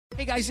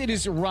Hey guys, it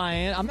is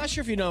Ryan. I'm not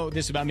sure if you know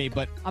this about me,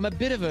 but I'm a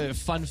bit of a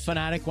fun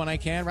fanatic when I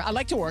can. I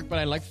like to work, but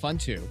I like fun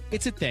too.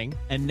 It's a thing.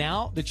 And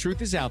now the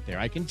truth is out there.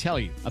 I can tell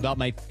you about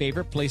my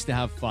favorite place to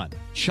have fun.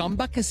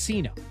 Chumba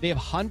Casino. They have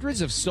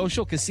hundreds of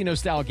social casino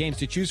style games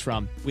to choose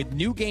from with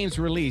new games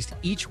released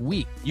each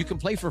week. You can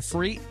play for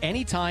free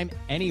anytime,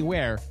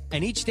 anywhere.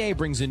 And each day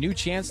brings a new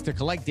chance to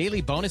collect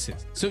daily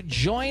bonuses. So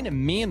join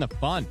me in the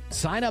fun.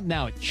 Sign up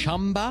now at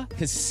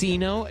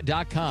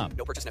ChumbaCasino.com.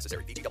 No purchase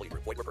necessary. VGW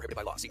Group. Void where prohibited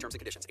by law. See terms and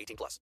conditions. 18+.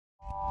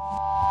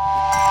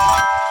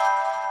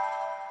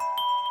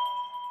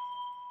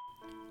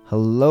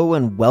 Hello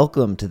and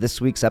welcome to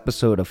this week's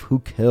episode of Who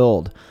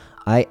Killed?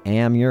 I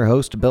am your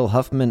host, Bill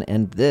Huffman,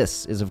 and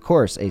this is, of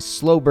course, a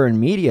Slow Burn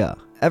Media,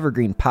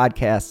 Evergreen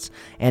Podcasts,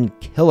 and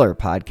Killer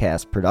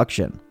Podcast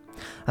production.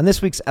 On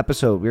this week's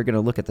episode, we're going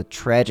to look at the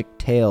tragic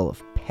tale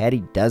of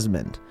Patty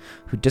Desmond,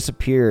 who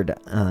disappeared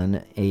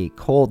on a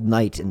cold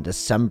night in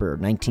December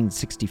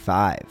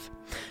 1965.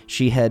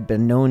 She had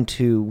been known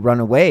to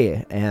run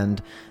away,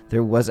 and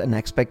there was an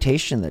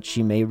expectation that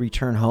she may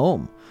return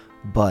home,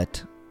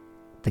 but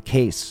the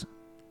case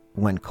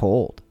went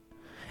cold.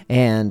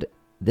 And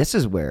this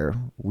is where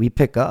we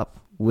pick up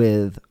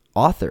with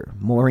author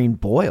Maureen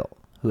Boyle,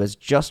 who has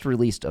just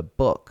released a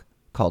book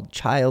called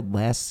Child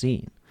Last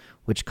Seen,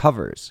 which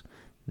covers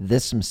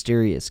this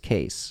mysterious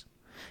case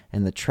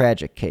and the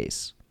tragic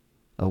case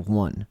of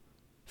one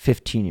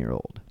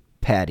 15-year-old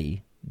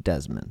Patty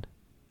Desmond.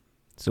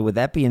 So with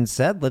that being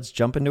said, let's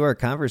jump into our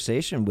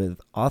conversation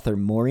with author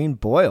Maureen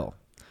Boyle.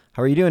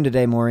 How are you doing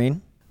today,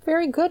 Maureen?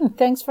 Very good, and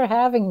thanks for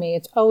having me.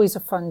 It's always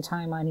a fun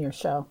time on your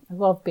show. I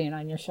love being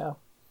on your show.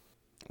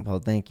 Well,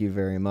 thank you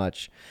very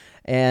much.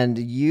 And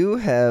you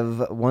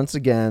have once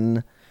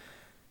again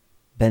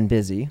been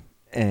busy,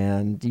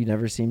 and you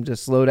never seem to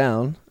slow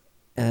down.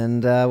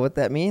 And what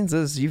that means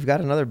is you've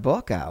got another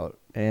book out,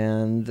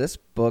 and this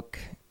book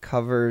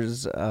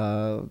covers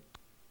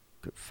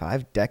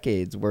 5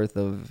 decades worth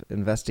of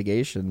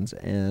investigations.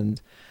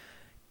 And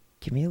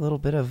give me a little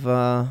bit of,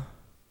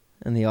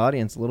 in the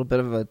audience, a little bit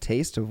of a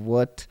taste of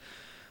what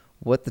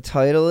the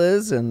title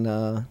is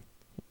and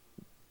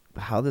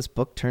how this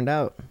book turned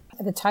out.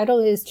 The title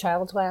is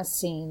Child Last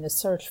Seen, The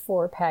Search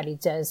for Patty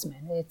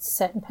Desmond. It's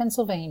set in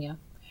Pennsylvania,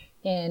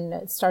 and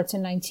it starts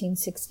in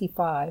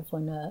 1965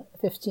 when a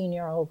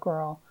 15-year-old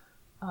girl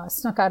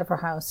snuck out of her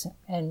house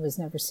and was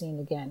never seen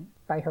again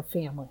by her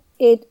family.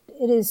 It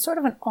is sort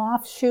of an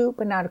offshoot,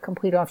 but not a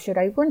complete offshoot.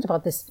 I learned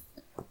about this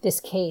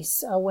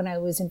case when I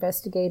was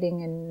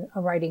investigating and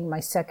writing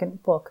my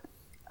second book,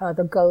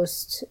 The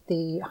Ghost,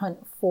 the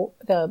Hunt for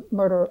the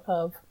Murder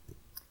of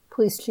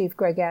Police Chief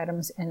Greg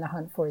Adams and the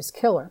Hunt for His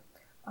Killer.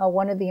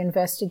 One of the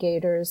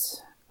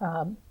investigators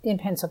in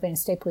Pennsylvania,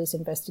 state police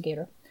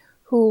investigator,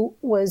 who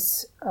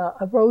was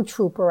a road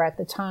trooper at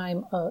the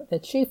time the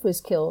chief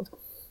was killed.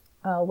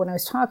 When I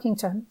was talking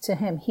to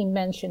him, he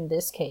mentioned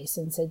this case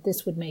and said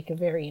this would make a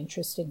very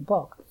interesting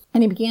book.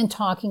 And he began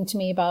talking to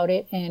me about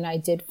it, and I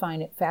did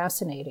find it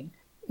fascinating.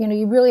 You know,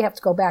 you really have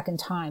to go back in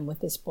time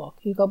with this book.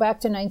 You go back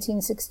to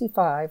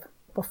 1965,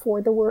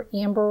 before there were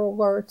Amber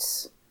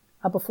Alerts,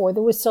 before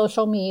there was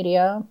social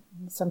media.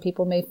 Some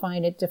people may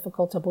find it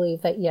difficult to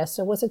believe that, yes,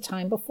 there was a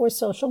time before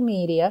social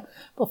media,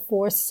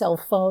 before cell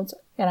phones,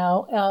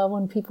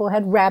 when people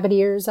had rabbit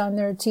ears on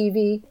their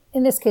TV.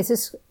 In this case,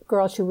 this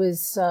girl, she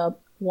was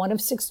one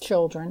of 6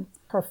 children.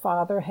 Her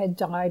father had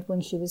died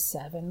when she was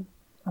 7.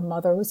 Her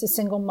mother was a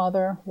single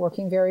mother,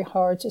 working very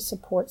hard to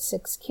support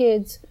 6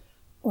 kids,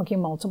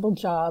 working multiple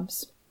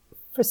jobs.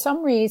 For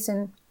some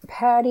reason,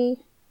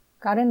 Patty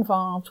got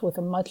involved with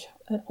an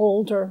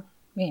older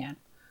man.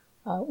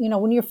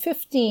 When you're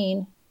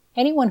 15,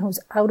 anyone who's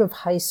out of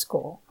high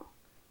school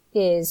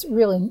is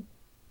really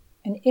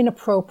an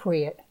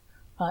inappropriate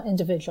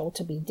individual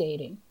to be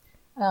dating.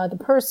 The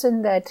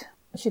person that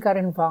she got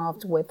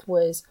involved with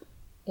was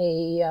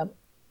a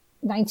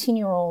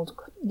 19-year-old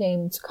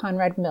named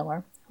Conrad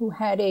Miller, who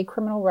had a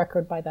criminal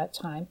record by that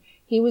time.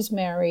 He was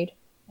married,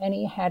 and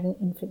he had an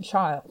infant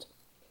child.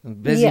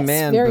 Busy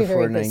man very,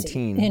 before very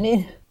busy. 19.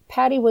 And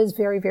Patty was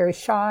very, very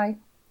shy.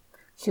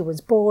 She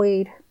was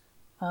bullied.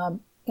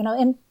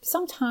 And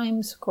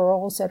sometimes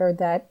girls that are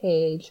that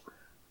age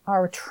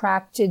are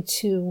attracted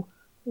to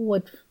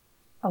what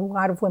a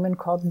lot of women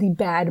call the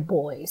bad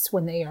boys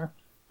when they are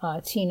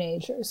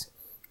teenagers.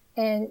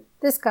 And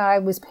this guy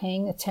was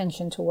paying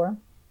attention to her,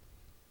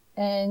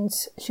 and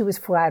she was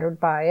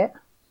flattered by it,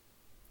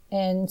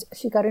 and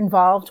she got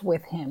involved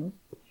with him.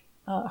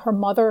 Her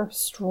mother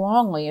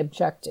strongly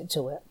objected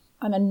to it.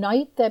 On the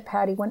night that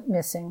Patty went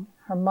missing,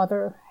 her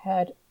mother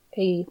had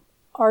an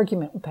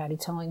argument with Patty,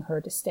 telling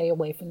her to stay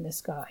away from this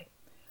guy.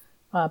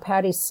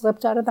 Patty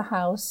slipped out of the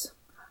house,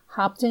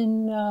 hopped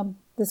in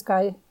this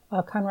guy,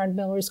 Conrad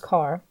Miller's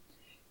car,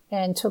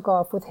 and took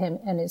off with him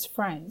and his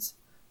friends.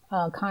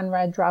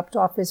 Conrad dropped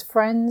off his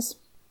friends,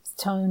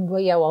 telling him,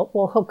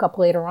 we'll hook up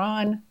later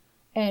on,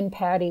 and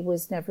Patty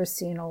was never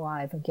seen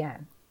alive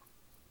again.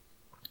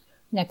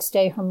 Next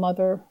day, her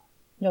mother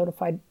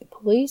notified the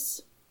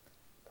police.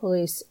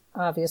 Police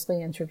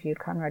obviously interviewed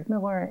Conrad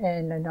Miller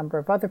and a number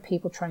of other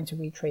people trying to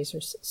retrace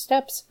her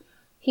steps.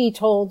 He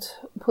told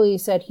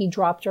police that he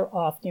dropped her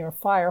off near a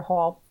fire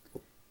hall,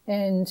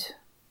 and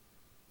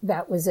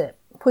that was it.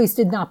 Police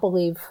did not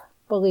believe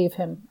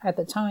him at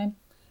the time,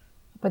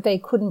 but they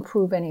couldn't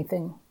prove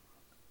anything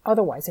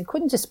otherwise. They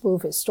couldn't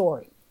disprove his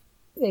story.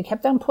 They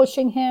kept on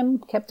pushing him,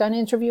 kept on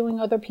interviewing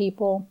other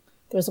people.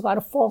 There's a lot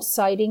of false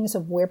sightings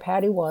of where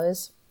Patty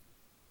was.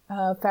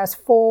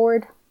 Fast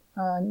forward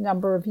a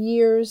number of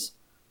years,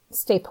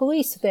 state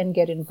police then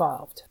get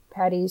involved.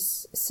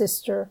 Patty's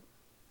sister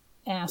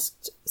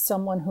asked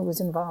someone who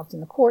was involved in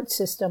the court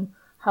system,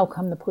 how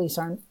come the police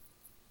aren't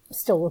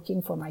still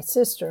looking for my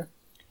sister?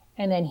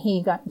 And then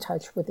he got in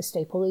touch with the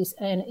state police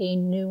and a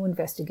new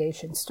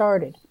investigation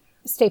started.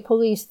 State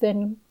police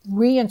then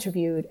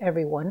re-interviewed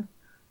everyone,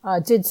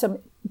 did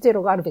a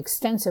lot of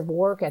extensive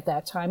work at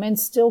that time, and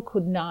still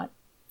could not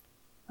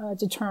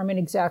determine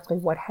exactly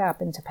what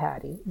happened to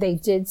Patty. They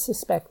did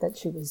suspect that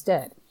she was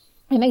dead.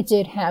 And they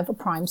did have a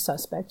prime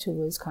suspect who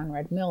was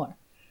Conrad Miller.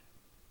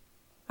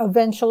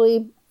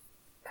 Eventually,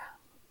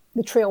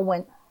 the trail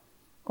went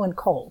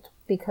cold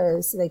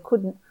because they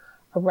couldn't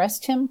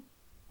arrest him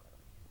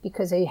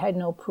because they had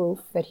no proof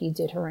that he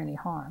did her any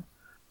harm.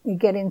 We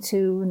get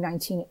into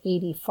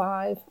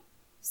 1985.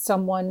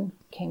 Someone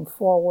came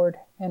forward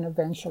and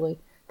eventually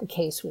the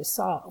case was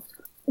solved.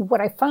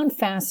 What I found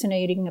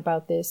fascinating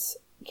about this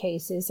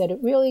case is that it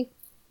really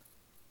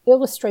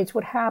illustrates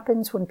what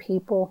happens when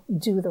people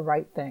do the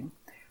right thing,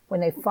 when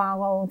they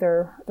follow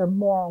their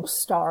moral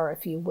star,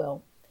 if you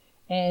will,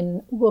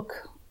 and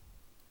look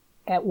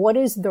at what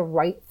is the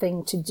right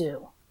thing to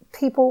do.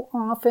 People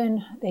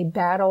often, they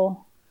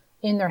battle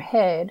in their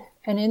head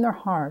and in their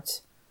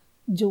hearts,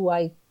 do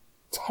I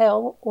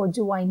tell or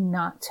do I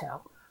not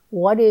tell?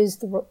 What is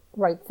the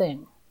right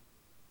thing?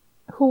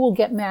 Who will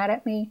get mad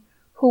at me?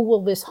 Who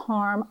will this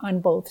harm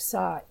on both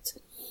sides?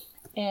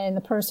 And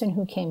the person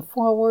who came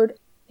forward,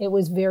 it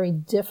was very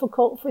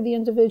difficult for the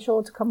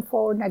individual to come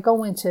forward. And I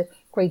go into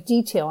great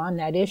detail on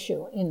that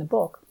issue in the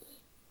book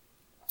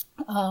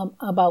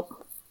about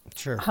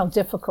how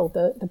difficult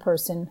the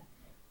person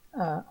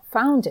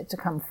found it to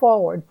come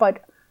forward.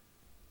 But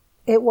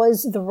it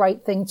was the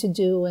right thing to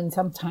do, and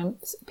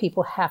sometimes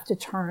people have to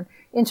turn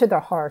into their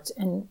hearts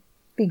and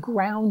be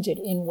grounded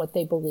in what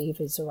they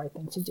believe is the right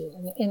thing to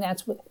do. And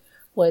that's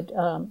what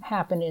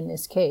happened in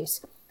this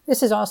case.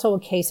 This is also a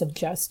case of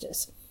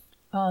justice.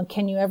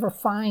 Can you ever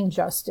find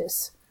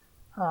justice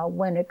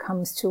when it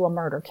comes to a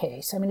murder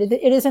case? I mean, it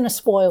isn't a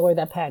spoiler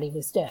that Patty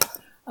was dead.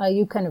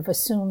 You kind of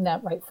assume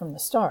that right from the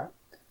start.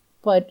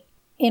 But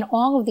in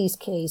all of these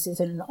cases,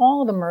 and in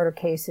all of the murder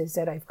cases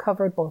that I've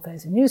covered, both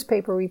as a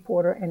newspaper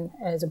reporter and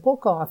as a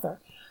book author,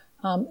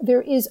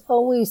 there is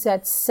always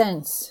that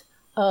sense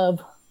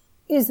of,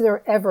 is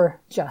there ever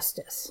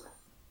justice?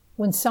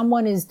 When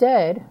someone is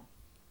dead,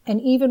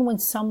 and even when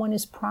someone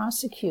is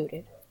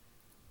prosecuted,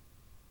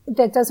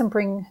 that doesn't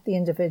bring the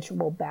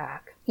individual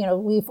back. You know,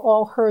 we've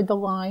all heard the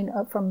line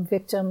from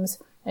victims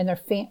and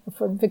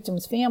from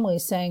victims'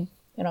 families saying,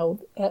 you know,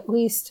 at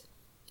least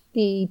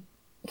the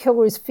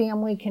killer's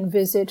family can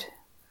visit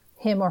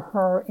him or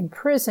her in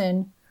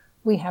prison.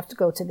 We have to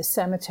go to the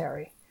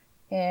cemetery.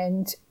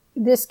 And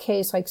this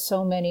case, like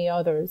so many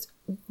others,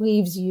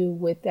 leaves you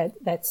with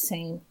that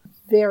same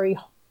very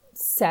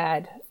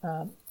sad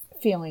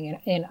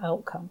feeling and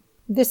outcome.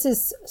 This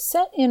is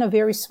set in a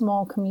very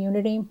small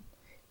community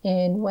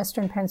in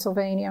western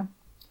Pennsylvania.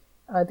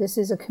 This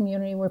is a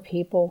community where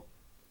people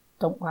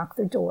don't lock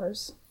their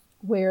doors,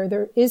 where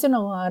there isn't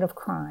a lot of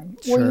crime,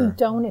 where you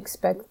don't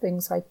expect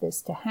things like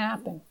this to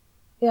happen.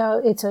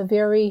 It's a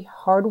very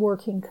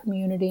hardworking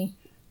community,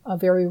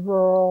 very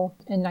rural.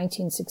 In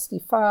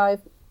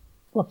 1965,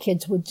 what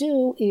kids would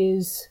do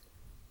is,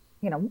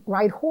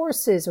 ride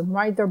horses and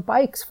ride their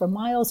bikes for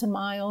miles and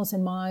miles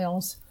and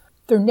miles.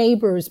 Their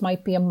neighbors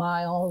might be a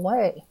mile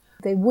away.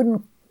 There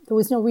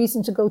was no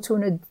reason to go to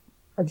an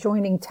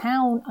adjoining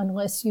town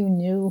unless you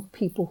knew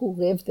people who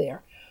lived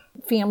there.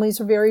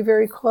 Families are very,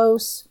 very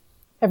close.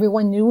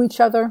 Everyone knew each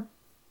other.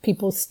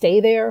 People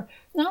stay there.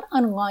 Not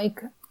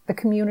unlike the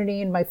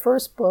community in my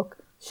first book,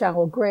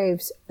 Shallow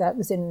Graves, that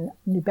was in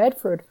New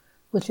Bedford,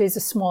 which is a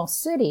small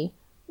city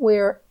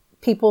where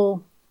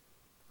people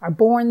are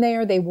born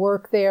there, they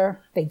work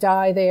there, they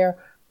die there,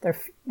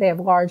 they have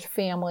large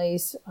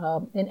families,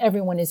 and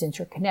everyone is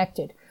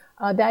interconnected.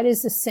 That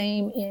is the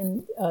same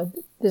in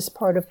this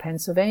part of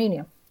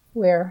Pennsylvania,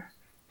 where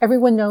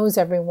everyone knows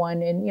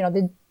everyone, and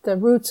the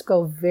roots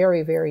go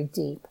very, very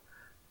deep.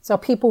 So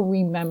people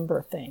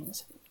remember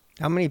things.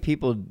 How many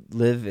people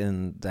live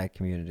in that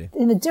community?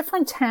 In the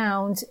different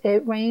towns,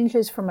 it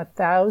ranges from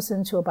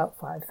 1,000 to about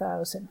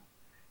 5,000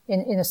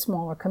 in a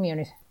smaller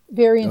community.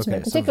 Very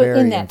intimate,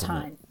 particularly in that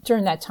time,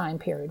 during that time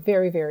period.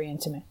 Very, very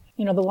intimate.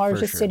 The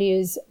largest city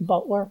is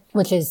Butler,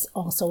 which is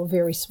also a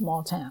very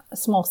small town, a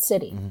small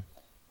city.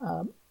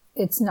 Mm-hmm.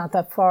 It's not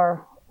that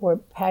far where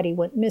Patty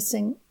went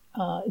missing.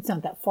 It's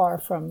not that far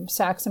from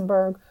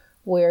Saxonburg,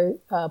 where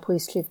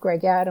Police Chief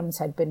Greg Adams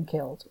had been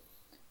killed.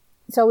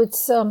 So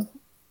it's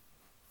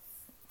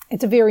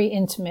it's a very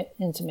intimate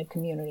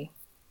community,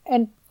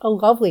 and a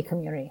lovely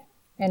community.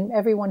 And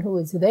everyone who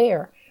is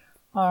there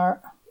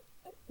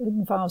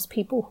involves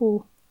people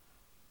who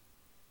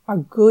are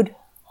good,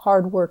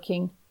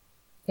 hardworking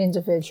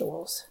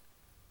individuals.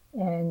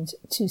 And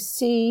to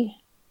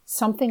see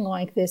something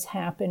like this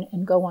happen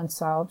and go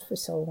unsolved for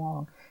so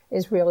long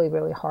is really,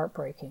 really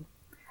heartbreaking.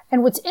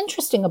 And what's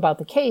interesting about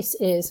the case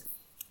is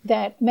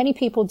that many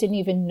people didn't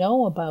even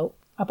know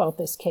about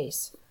this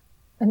case.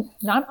 And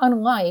not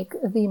unlike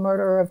the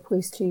murder of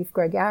Police Chief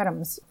Greg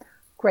Adams.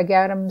 Greg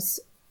Adams,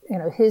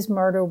 his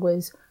murder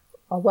was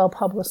well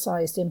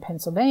publicized in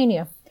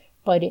Pennsylvania,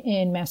 but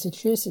in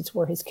Massachusetts,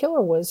 where his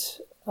killer was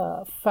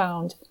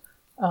found,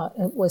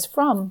 was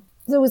from,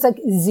 there was like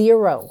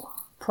zero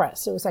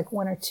press. It was like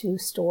 1 or 2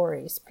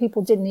 stories.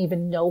 People didn't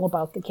even know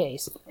about the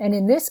case. And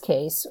in this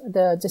case,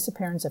 the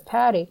disappearance of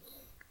Patty,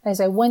 as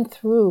I went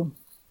through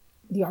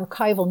the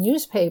archival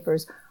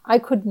newspapers, I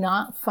could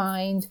not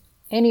find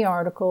any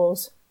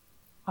articles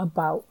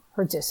about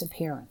her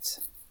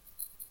disappearance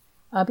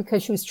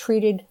because she was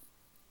treated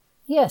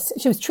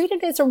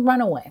as a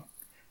runaway.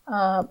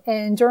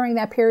 And during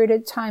that period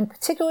of time,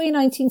 particularly in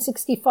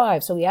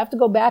 1965, so we have to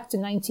go back to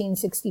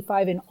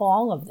 1965 in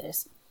all of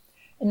this.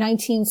 In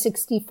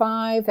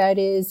 1965, that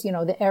is,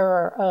 the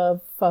era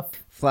of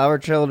Flower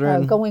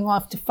Children. Going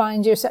off to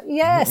find yourself.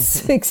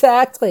 Yes,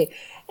 exactly.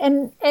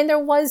 And there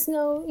was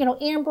no,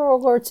 Amber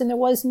Alerts, and there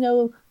was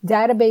no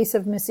database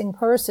of missing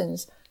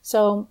persons.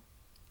 So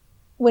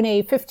when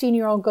a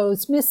 15-year-old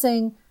goes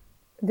missing,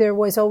 there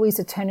was always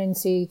a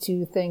tendency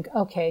to think,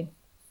 okay,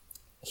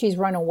 she's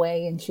run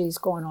away and she's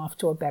gone off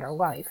to a better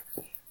life.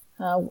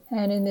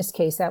 And in this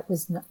case, that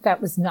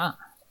was not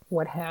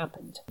what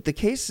happened. The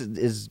case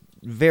is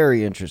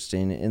very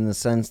interesting in the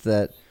sense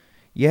that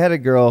you had a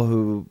girl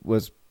who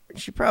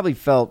she probably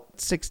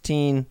felt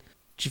 16.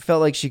 She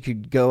felt like she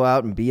could go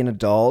out and be an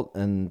adult,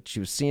 and she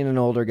was seeing an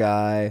older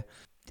guy.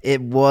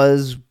 It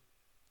was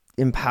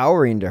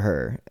empowering to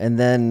her. And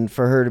then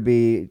for her to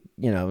be,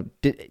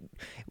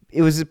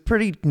 it was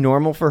pretty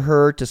normal for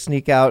her to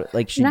sneak out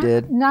like she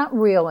did? Not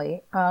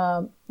really.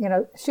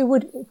 She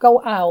would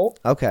go out.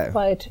 Okay.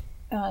 But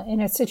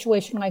in a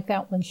situation like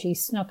that, when she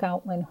snuck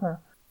out when her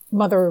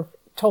mother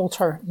told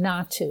her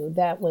not to,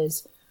 that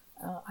was,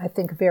 I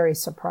think, very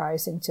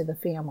surprising to the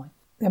family.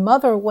 The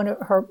mother,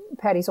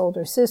 Patty's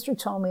older sister,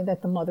 told me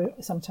that the mother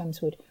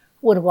sometimes would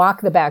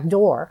lock the back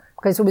door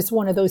because it was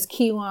one of those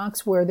key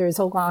locks where there's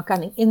a lock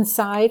on the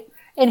inside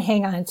and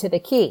hang on to the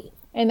key.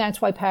 And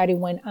that's why Patty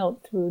went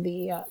out through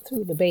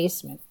the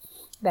basement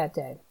that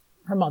day.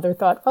 Her mother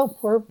thought,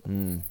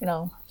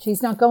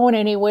 she's not going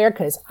anywhere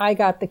because I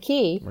got the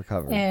key.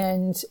 Recovered.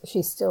 And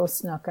she still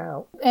snuck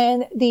out.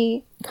 And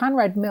the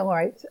Conrad Miller,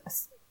 I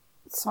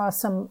saw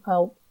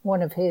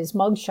one of his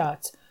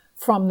mugshots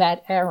from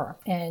that era.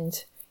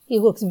 And he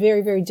looks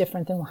very, very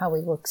different than how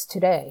he looks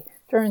today.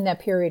 During that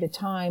period of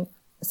time,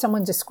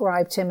 someone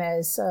described him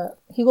as,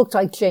 he looked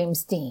like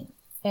James Dean.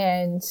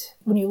 And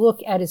when you look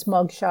at his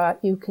mugshot,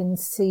 you can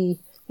see,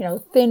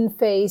 thin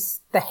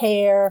face, the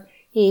hair.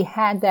 He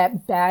had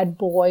that bad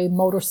boy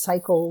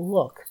motorcycle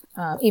look,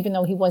 even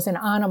though he wasn't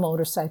on a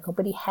motorcycle,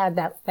 but he had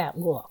that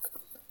look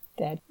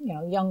that,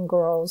 young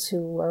girls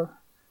who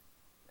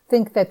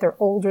think that they're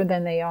older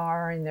than they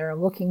are and they're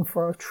looking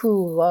for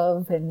true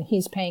love, and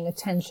he's paying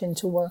attention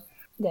to her.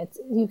 That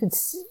you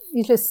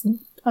just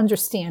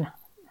understand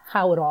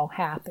how it all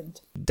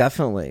happened.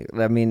 Definitely.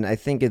 I mean, I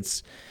think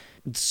it's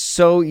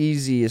so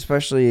easy,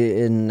 especially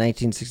in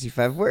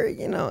 1965, where,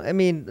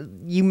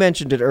 you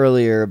mentioned it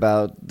earlier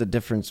about the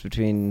difference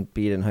between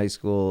being in high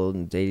school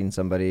and dating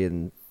somebody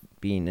and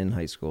being in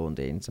high school and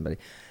dating somebody.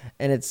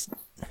 And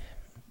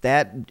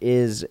that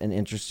is an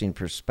interesting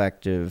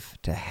perspective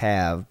to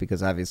have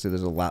because obviously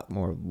there's a lot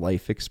more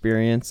life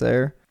experience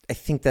there. I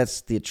think that's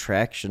the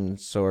attraction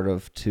sort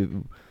of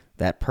to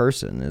that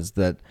person is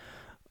that,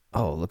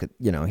 oh, look at,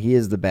 he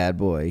is the bad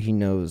boy. He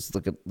knows,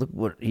 look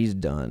what he's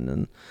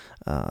done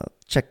and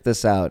check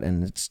this out.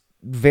 And it's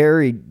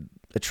very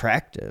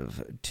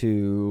attractive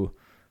to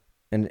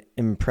an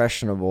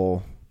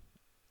impressionable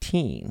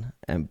teen.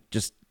 And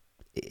just,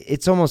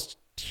 it's almost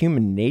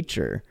human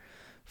nature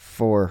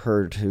for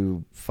her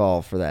to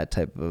fall for that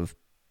type of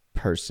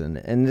person.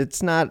 And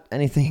it's not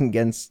anything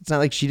it's not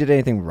like she did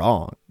anything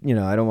wrong.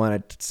 I don't want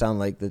it to sound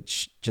like that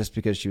just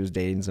because she was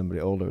dating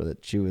somebody older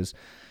that she was,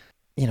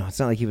 it's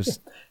not like he was...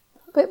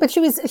 But she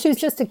was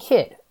just a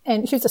kid,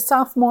 and she was a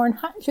sophomore in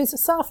high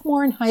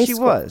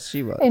school.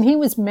 She was. And he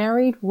was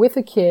married with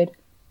a kid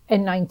at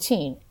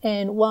 19.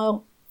 And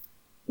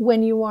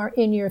when you are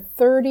in your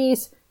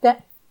 30s,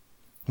 that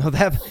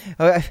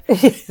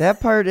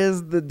part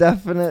is the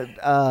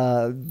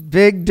definite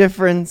big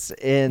difference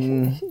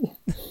in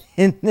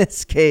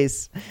this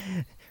case.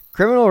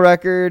 Criminal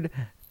record,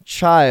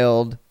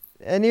 child,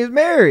 and he was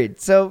married.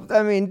 So,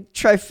 I mean,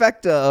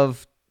 trifecta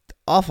of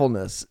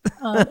awfulness.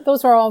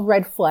 Those are all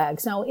red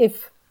flags. Now,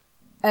 if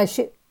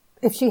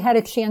she had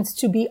a chance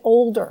to be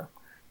older,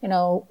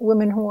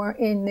 women who are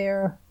in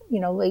their,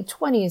 late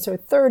 20s or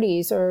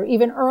 30s or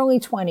even early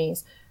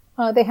 20s,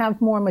 they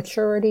have more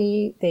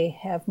maturity, they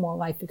have more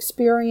life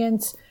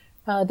experience,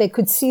 they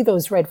could see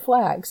those red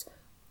flags.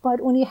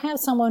 But when you have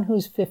someone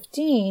who's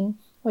 15,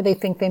 where they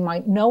think they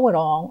might know it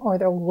all, or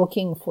they're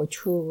looking for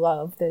true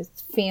love, the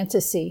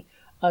fantasy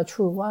of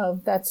true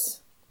love,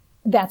 that's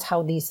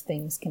how these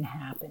things can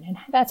happen. And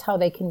that's how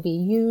they can be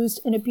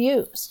used and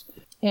abused.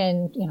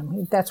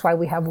 And, that's why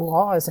we have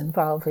laws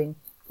involving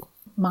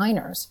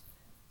minors.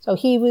 So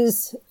he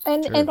was,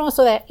 and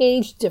also that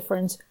age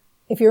difference.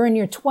 If you're in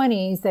your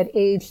 20s, that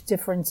age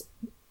difference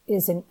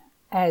isn't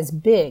as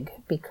big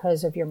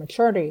because of your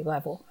maturity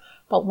level.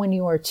 But when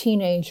you are a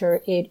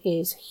teenager, it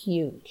is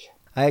huge.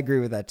 I agree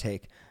with that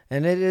take.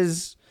 And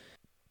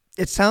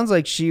it sounds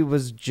like she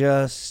was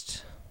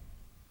just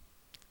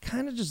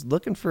kind of just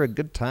looking for a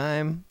good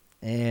time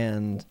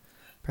and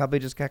probably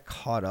just got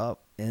caught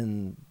up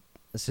in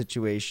a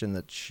situation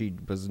that she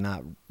was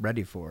not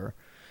ready for.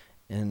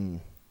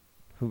 And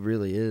who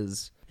really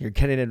is? You're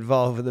getting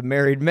involved with a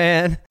married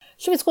man.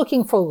 She was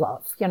looking for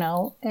love,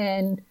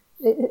 and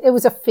it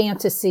was a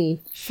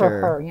fantasy for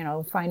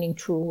her, finding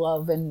true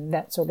love and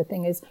that sort of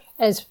thing.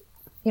 As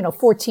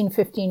 14,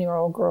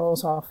 15-year-old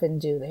girls often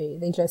do.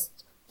 They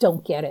just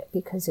don't get it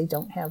because they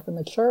don't have the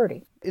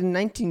maturity. In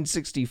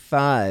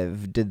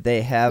 1965, did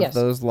they have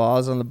those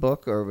laws on the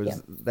book, or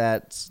was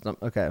that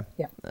okay?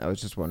 Yeah, I was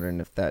just wondering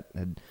if that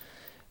had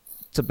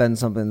been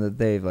something that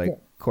they've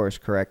course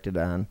corrected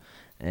on,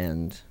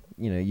 and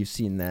you've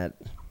seen that.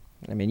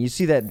 I mean, you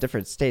see that in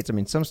different states. I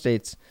mean, some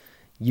states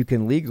you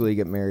can legally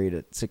get married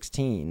at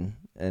 16,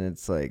 and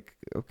it's like,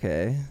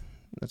 okay,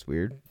 that's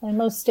weird. In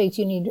most states,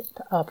 you need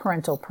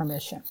parental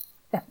permission.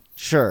 Yeah.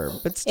 Sure,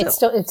 but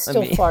still, it's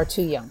still far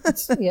too young.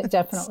 It's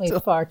definitely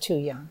far too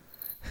young.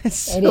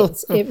 It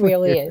is. It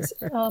really is.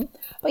 But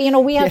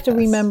we have to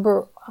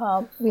remember.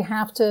 We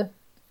have to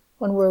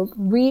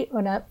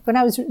when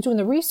I was doing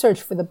the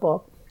research for the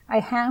book, I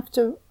have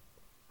to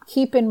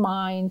keep in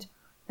mind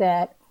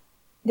that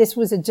this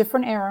was a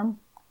different era.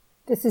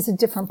 This is a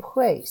different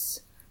place.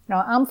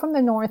 Now, I'm from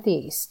the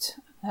Northeast.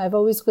 I've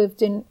always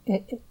lived in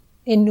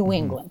New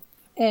England,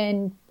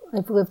 and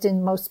I've lived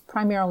in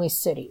primarily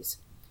cities.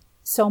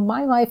 So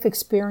my life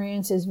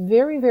experience is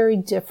very, very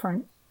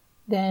different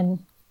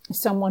than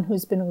someone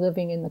who's been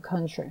living in the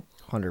country.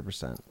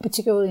 100%.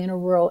 Particularly in a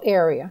rural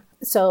area.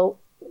 So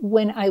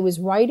when I was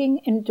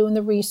writing and doing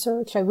the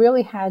research, I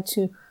really had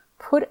to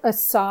put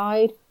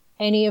aside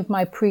any of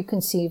my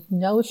preconceived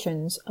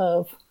notions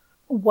of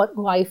what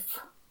life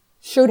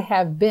should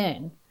have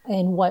been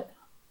and what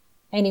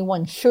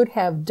anyone should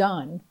have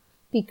done,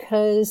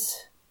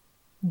 because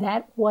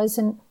that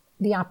wasn't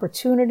the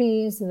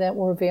opportunities that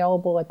were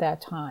available at that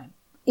time.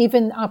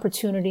 Even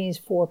opportunities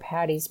for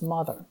Patty's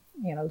mother.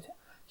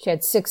 She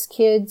had 6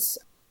 kids.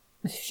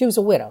 She was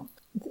a widow.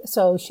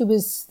 So she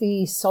was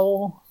the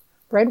sole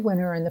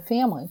breadwinner in the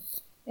family.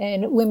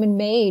 And women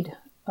made,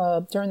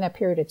 during that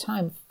period of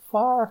time,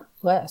 far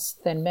less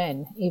than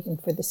men, even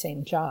for the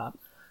same job.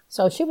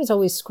 So she was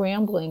always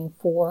scrambling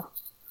for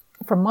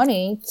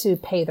money to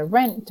pay the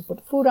rent, to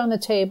put food on the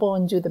table,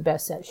 and do the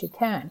best that she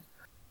can.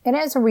 And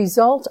as a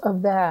result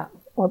of that,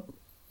 or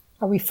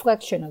a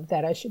reflection of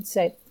that, I should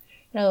say,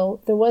 there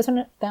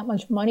wasn't that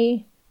much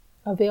money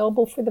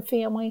available for the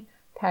family.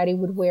 Patty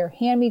would wear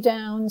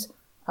hand-me-downs.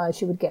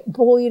 She would get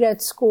bullied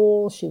at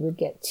school. She would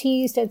get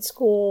teased at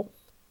school.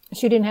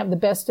 She didn't have the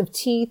best of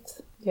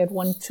teeth. She had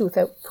one tooth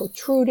that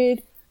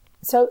protruded.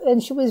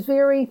 And she was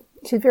very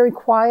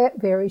quiet,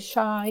 very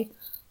shy,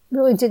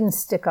 really didn't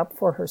stick up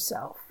for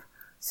herself.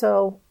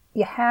 So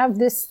you have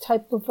this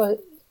type of a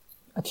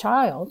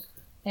child,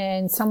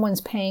 and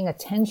someone's paying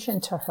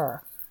attention to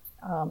her.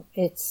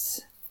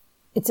 It's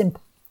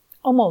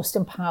almost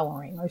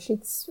empowering. Or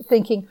she's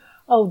thinking,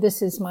 oh,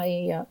 this is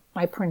my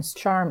Prince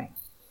Charming.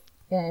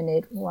 And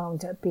it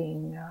wound up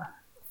being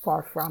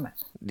far from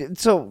it.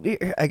 So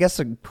I guess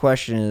the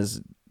question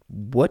is,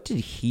 what did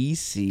he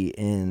see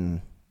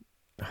in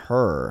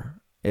her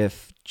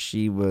if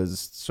she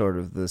was sort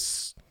of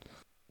this,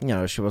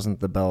 she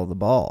wasn't the belle of the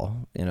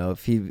ball?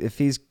 If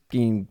he's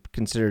being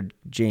considered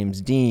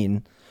James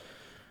Dean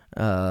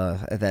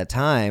at that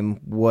time,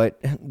 what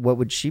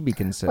would she be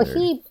considered? Well,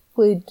 he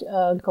would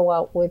go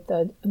out with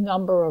a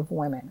number of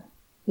women,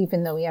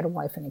 even though he had a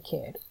wife and a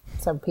kid.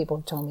 Some people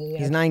have told me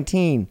he's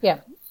 19. Yeah.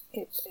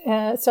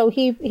 So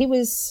he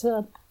was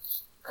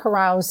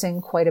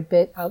carousing quite a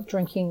bit, out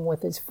drinking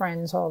with his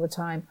friends all the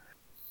time.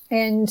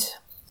 And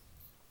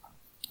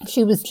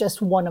she was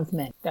just one of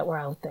many that were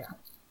out there.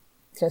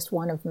 Just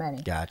one of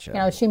many.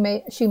 Gotcha. She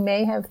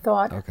may have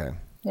thought, okay,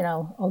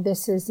 oh,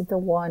 this is the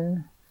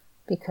one,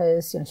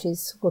 because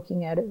she's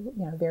looking at it,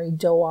 very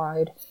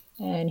doe-eyed,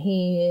 and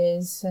he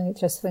is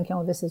just thinking,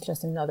 oh, this is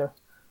just another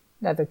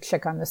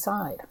chick on the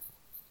side,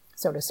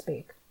 so to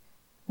speak,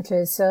 which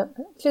is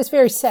just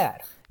very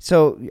sad.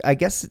 So I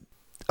guess,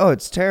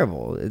 it's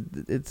terrible.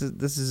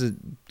 This is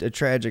a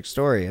tragic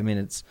story. I mean,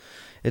 it's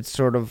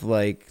sort of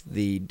like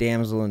the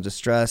damsel in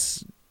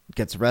distress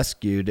gets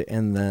rescued,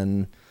 and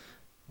then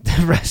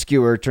the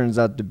rescuer turns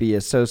out to be a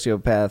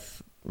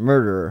sociopath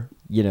murderer.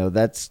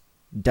 That's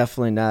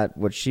definitely not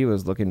what she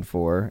was looking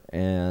for.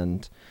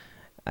 And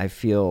I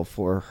feel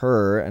for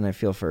her and I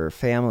feel for her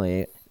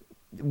family.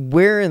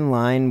 Where in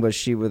line was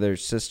she with her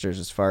sisters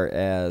as far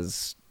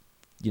as,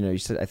 you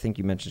said, I think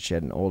you mentioned she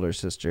had an older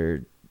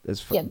sister,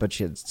 but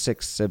she had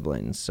 6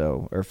 siblings,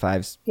 or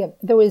 5. Yeah,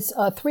 there was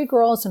 3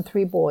 girls and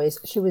 3 boys.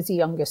 She was the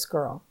youngest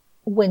girl.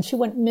 When she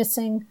went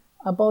missing,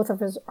 both of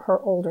her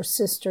older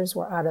sisters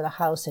were out of the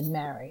house and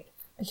married.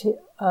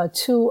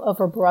 2 of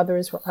her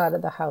brothers were out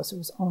of the house. It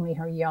was only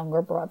her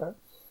younger brother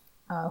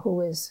who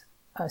was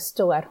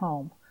still at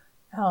home.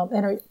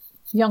 And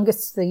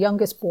the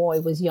youngest boy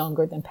was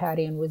younger than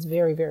Patty and was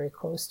very, very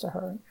close to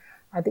her.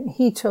 I think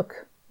he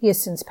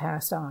has since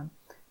passed on,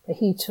 but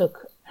he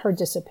took her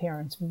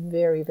disappearance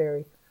very,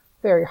 very,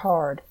 very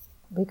hard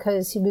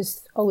because he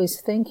was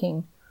always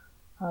thinking,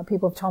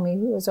 people have told me he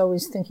was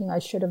always thinking I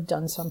should have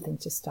done something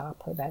to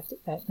stop her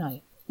that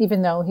night,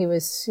 even though he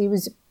was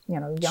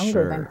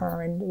younger than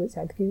her, and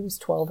I think he was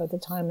 12 at the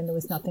time, and there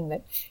was nothing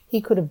that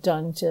he could have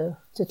done to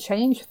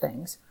change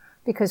things,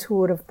 because who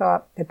would have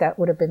thought that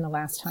would have been the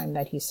last time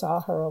that he saw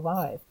her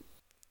alive?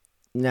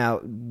 Now,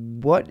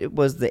 what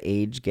was the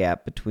age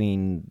gap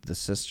between the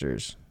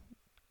sisters?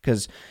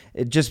 Because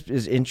it just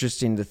is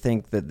interesting to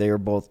think that they were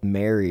both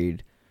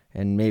married,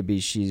 and maybe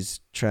she's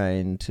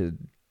trying to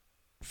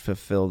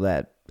fulfill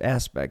that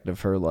aspect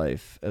of her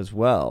life as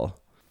well.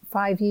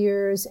 5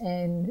 years,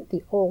 and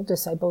the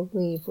oldest, I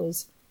believe,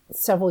 was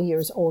several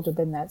years older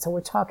than that. So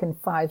we're talking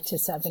 5 to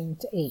 7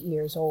 to 8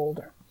 years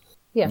older.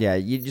 Yeah. Yeah,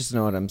 you just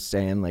know what I'm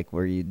saying, like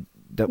where you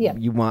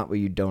want what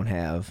you don't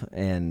have,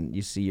 and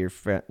you see your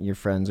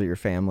friends or your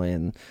family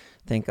and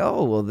think,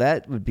 oh, well,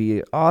 that would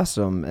be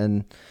awesome.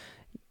 And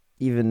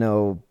even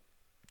though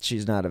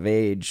she's not of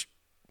age,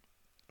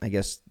 I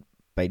guess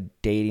by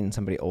dating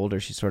somebody older,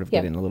 she's sort of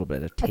getting a little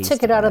bit of taste. A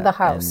ticket out of the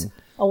house,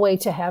 a way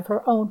to have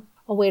her own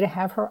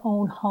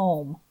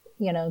home,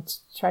 to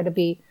try to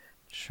be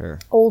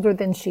older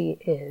than she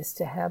is,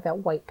 to have that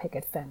white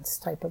picket fence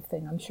type of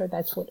thing. I'm sure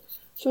that's what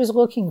she was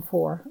looking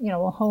for,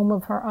 a home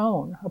of her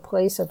own, a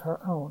place of her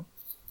own.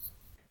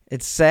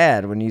 It's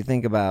sad when you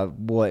think about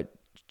what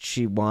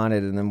she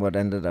wanted and then what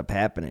ended up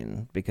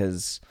happening,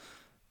 because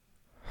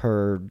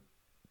her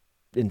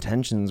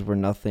intentions were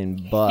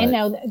nothing but and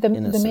now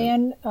the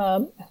man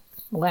who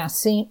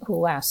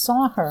last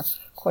saw her,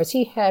 of course,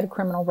 he had a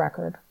criminal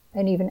record,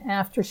 and even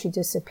after she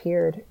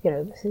disappeared,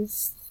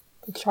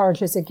 the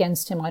charges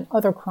against him on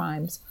other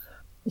crimes,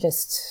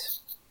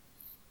 just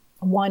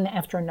one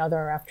after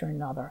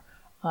another.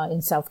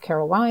 In South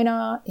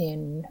Carolina,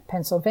 in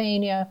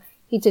Pennsylvania,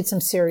 he did some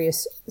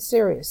serious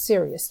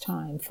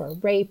time for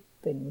rape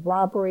and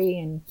robbery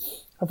and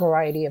a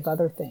variety of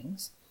other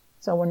things.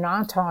 So we're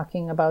not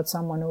talking about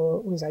someone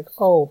who was like,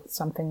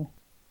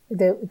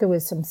 there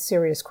was some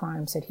serious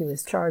crimes that he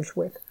was charged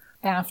with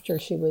after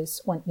she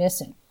went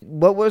missing.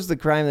 What was the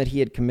crime that he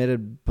had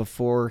committed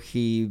before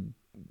he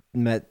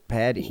met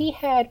Patty? He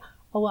had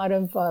a lot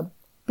of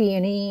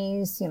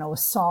B&Es,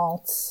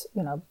 assaults,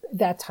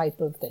 that type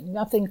of thing.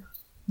 Nothing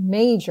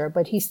major,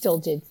 but he still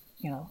did,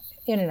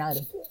 in and out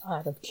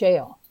of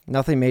jail.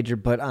 Nothing major,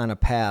 but on a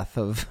path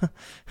of...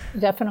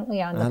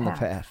 Definitely on the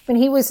path. And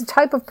he was the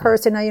type of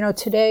person,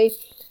 today,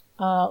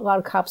 a lot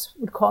of cops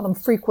would call them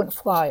frequent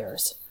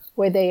flyers,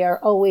 where they are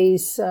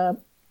always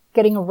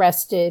getting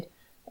arrested,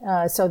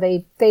 so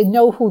they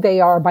know who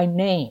they are by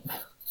name.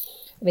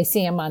 They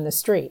see him on the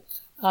street.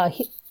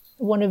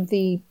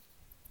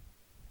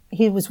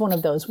 He was one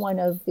of those. One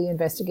of the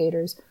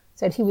investigators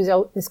said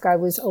this guy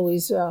was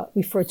always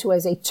referred to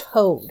as a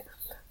toad,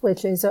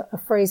 which is a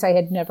phrase I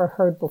had never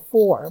heard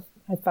before.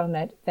 I found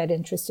that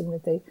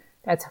interesting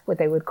that's what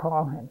they would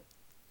call him,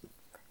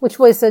 which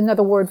was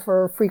another word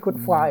for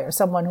frequent flyer,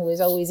 someone who is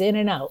always in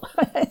and out,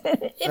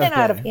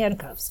 out of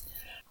handcuffs.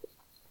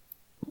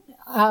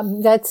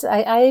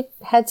 I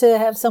had to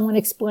have someone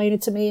explain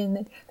it to me, and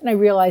then I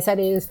realized that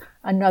is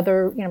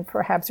another,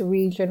 perhaps a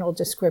regional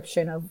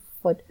description of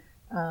what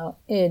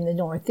in the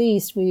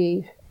Northeast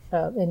we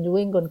in New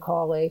England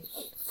call a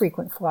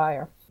frequent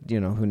flyer.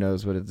 Who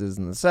knows what it is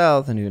in the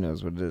South, and who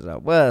knows what it is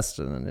out West,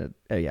 and then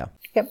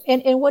Yep.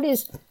 And what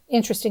is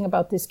interesting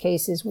about this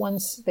case is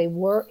once they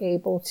were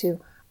able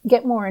to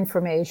get more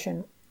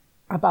information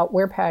about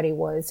where Patty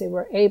was, they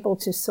were able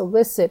to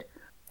solicit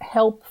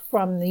help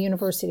from the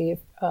University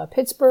of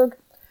Pittsburgh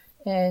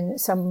and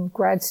some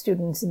grad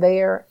students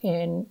there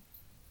in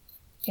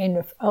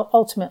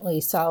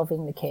ultimately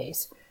solving the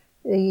case.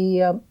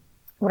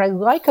 What I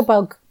like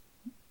about...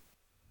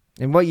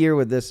 And what year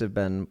would this have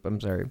been?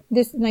 I'm sorry.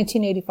 This is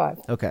 1985.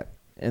 Okay.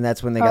 And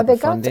that's when they got the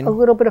funding? They got a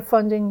little bit of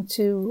funding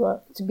to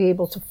be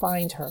able to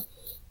find her.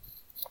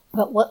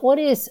 But what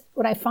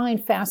I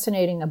find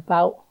fascinating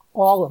about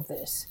all of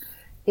this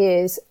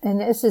is,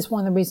 and this is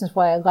one of the reasons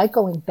why I like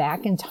going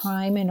back in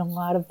time in a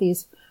lot of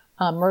these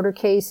murder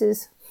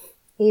cases,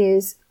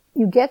 is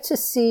you get to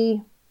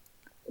see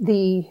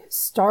the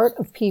start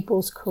of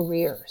people's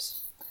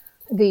careers.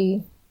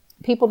 The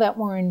people that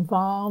were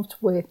involved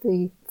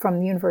from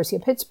the University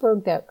of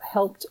Pittsburgh that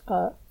helped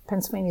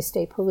Pennsylvania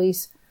State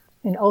Police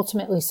in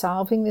ultimately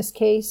solving this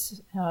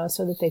case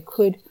so that they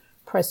could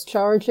press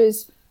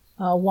charges.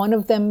 One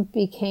of them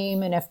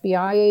became an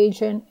FBI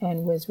agent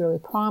and was really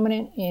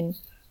prominent in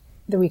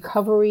the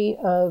recovery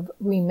of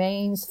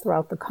remains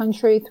throughout the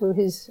country through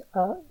his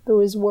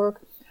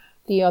work.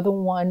 The other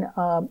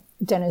one,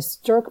 Dennis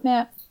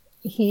Dirkmatt,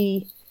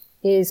 he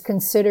is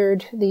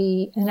considered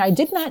and I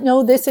did not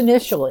know this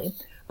initially,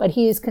 but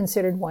he is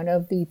considered one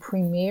of the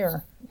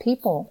premier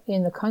people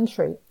in the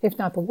country, if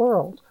not the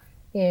world,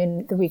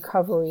 in the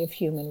recovery of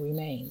human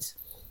remains.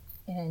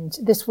 And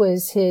this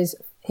was his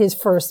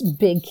first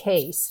big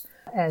case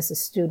as a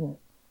student.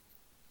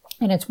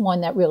 And it's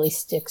one that really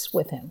sticks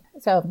with him.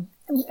 So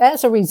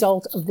as a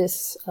result of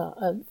this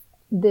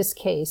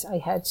case, I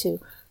had to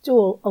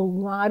do a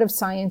lot of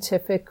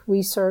scientific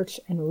research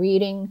and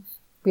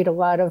read a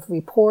lot of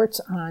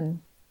reports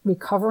on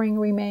recovering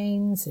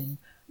remains and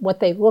what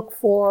they look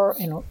for,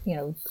 and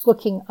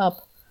looking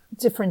up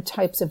different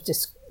types of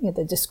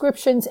the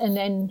descriptions, and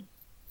then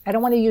I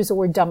don't want to use the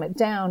word dumb it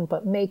down,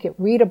 but make it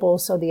readable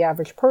so the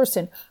average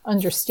person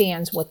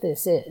understands what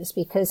this is.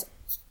 Because,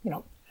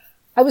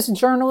 I was a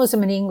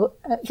journalism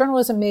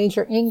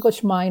major,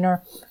 English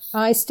minor.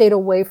 I stayed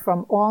away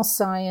from all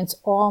science,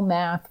 all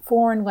math,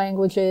 foreign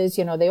languages.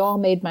 They all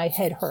made my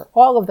head hurt.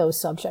 All of those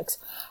subjects.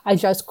 I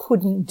just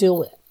couldn't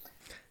do it.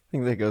 I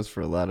think that goes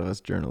for a lot of us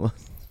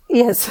journalists.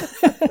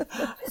 Yes.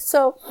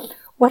 So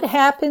what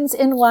happens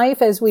in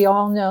life, as we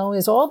all know,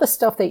 is all the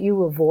stuff that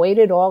you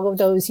avoided all of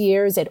those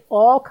years, it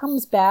all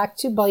comes back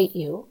to bite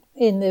you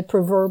in the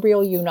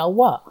proverbial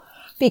you-know-what.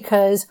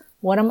 Because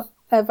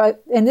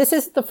and this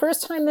is the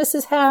first time this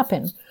has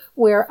happened,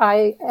 where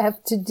I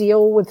have to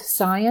deal with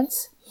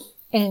science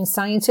and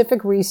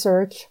scientific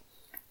research,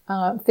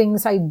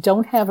 things I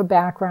don't have a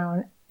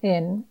background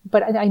in,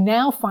 but I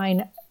now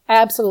find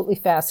absolutely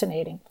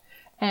fascinating.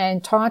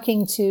 And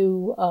talking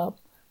to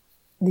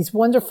these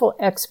wonderful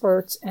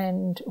experts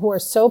and who are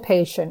so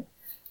patient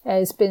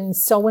has been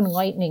so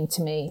enlightening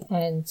to me.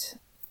 And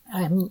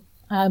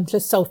I'm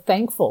just so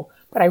thankful.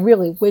 But I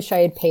really wish I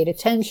had paid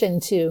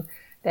attention to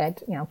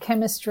that,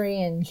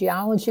 chemistry and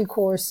geology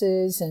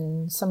courses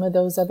and some of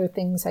those other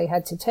things I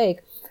had to take.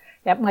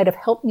 That might have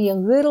helped me a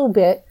little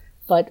bit,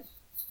 but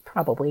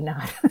probably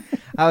not.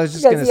 I was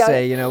just going to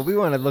say, we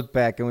want to look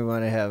back and we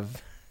want to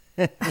have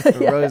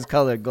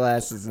rose-colored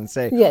glasses and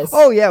say, yes.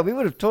 Oh, yeah, we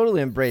would have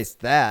totally embraced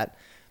that.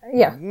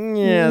 Yeah.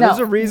 Yeah, there's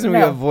a reason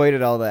we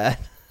avoided all that.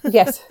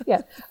 Yes.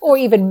 Or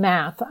even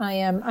math. I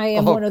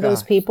am one of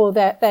those people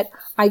that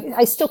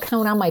I still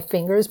count on my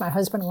fingers. My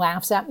husband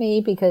laughs at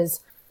me because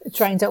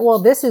trying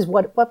to, this is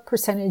what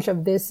percentage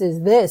of this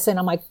is this? And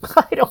I'm like,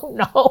 I don't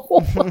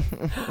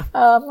know.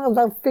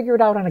 I'll figure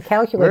it out on a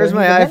calculator. Where's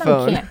my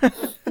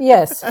iPhone?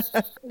 Yes.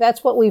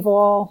 That's what we've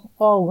all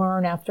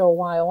learned after a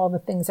while. All the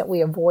things that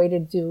we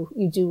avoided,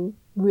 you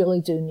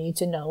really do need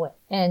to know it.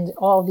 And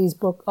all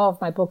of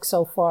my books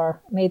so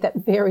far made that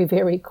very,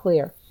 very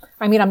clear.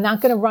 I mean, I'm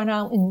not going to run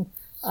out and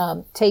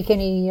take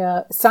any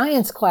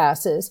science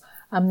classes.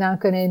 I'm not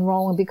going to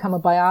enroll and become a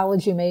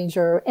biology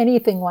major or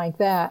anything like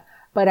that.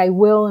 But I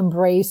will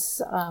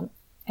embrace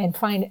and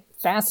find it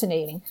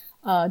fascinating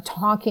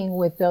talking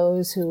with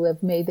those who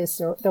have made this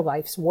their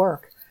life's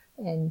work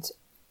and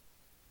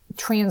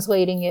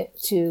translating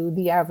it to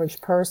the average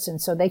person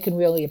so they can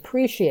really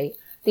appreciate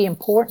the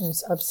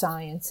importance of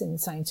science and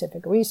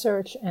scientific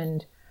research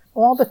and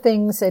all the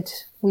things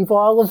that we've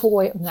all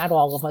avoided, not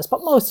all of us,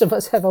 but most of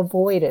us have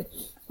avoided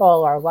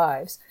all our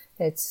lives.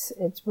 It's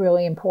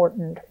really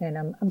important, and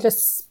I'm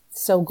just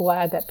so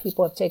glad that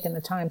people have taken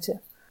the time to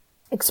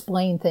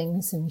explain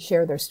things and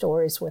share their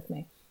stories with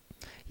me.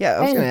 Yeah,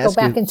 I was going to ask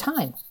go back in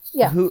time.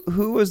 Yeah.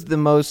 Who was the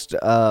most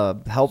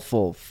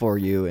helpful for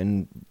you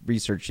in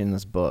researching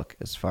this book,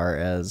 as far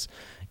as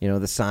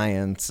the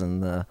science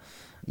and the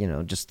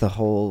just the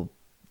whole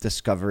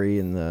discovery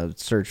and the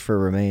search for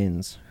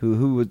remains?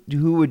 Who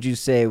would you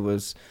say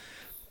was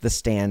the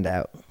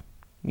standout?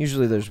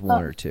 Usually there's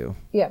one or two.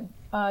 Yeah,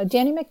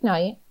 Danny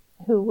McKnight,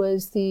 who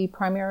was the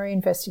primary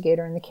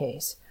investigator in the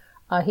case.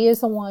 He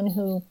is the one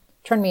who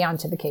turned me on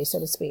to the case, so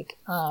to speak.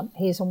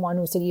 He's the one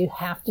who said, you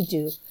have to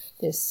do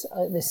this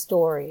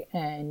story,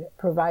 and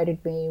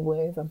provided me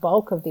with a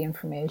bulk of the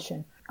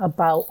information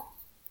about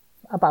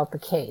the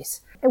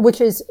case,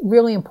 which is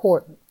really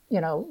important.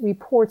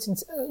 Reports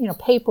and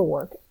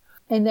paperwork.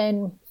 And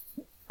then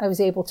I was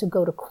able to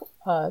go to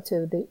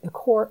the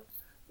court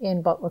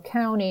in Butler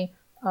County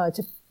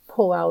to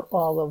pull out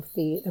all of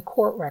the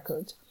court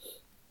records.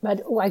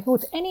 But like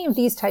with any of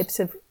these types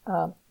of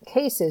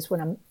cases,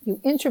 when you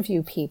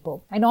interview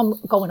people, I know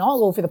I'm going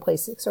all over the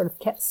place, sort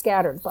of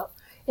scattered, but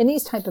in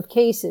these type of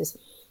cases,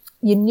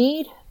 you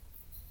need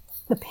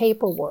the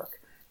paperwork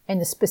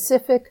and the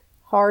specific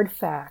hard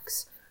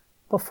facts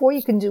before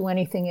you can do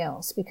anything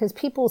else, because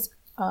people's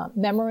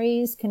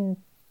memories can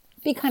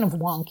be kind of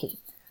wonky.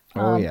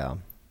 Yeah.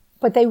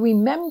 But they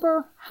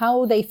remember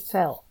how they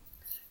felt.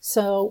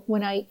 So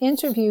when I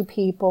interview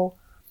people,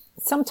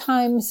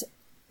 sometimes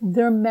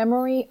their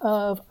memory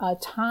of a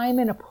time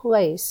and a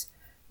place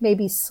may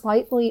be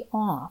slightly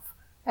off,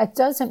 that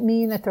doesn't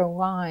mean that they're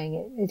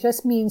lying. It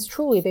just means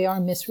truly they are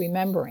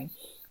misremembering.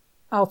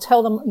 I'll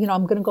tell them,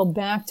 I'm going to go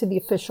back to the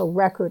official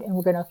record and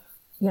we're going to,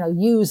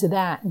 use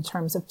that in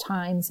terms of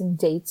times and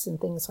dates and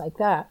things like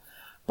that.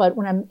 But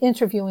when I'm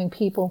interviewing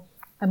people,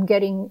 I'm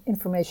getting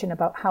information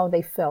about how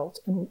they felt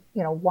and,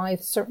 why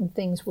certain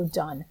things were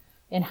done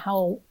and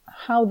how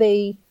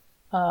they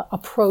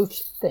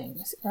approached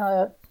things,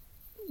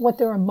 what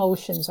their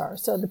emotions are.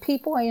 So the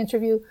people I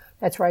interview,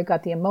 that's where I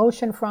got the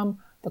emotion from.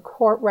 The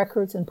court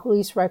records and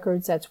police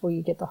records, that's where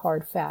you get the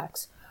hard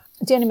facts.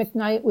 Danny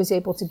McKnight was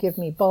able to give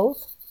me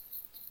both.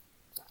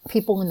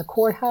 People in the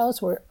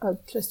courthouse were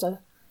just a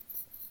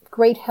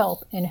great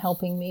help in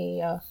helping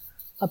me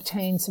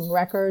obtain some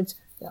records.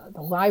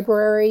 The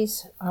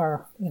libraries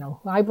are,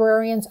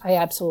 librarians. I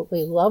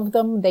absolutely love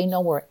them. They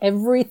know where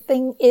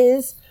everything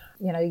is.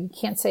 You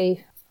can't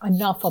say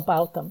enough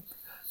about them.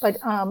 But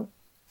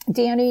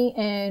Danny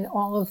and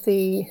all of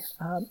the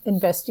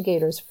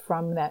investigators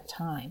from that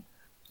time,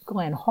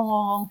 Glenn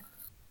Hall,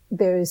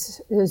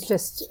 there's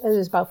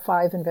about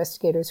 5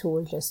 investigators who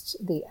were just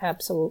the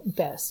absolute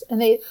best.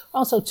 And they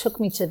also took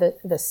me to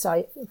the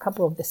site, a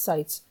couple of the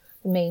sites,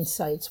 the main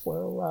sites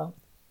where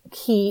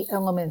key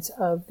elements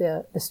of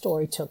the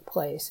story took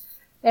place.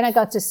 And I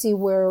got to see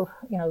where,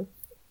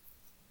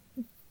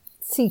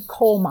 see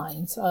coal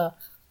mines,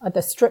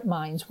 the strip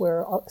mines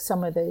where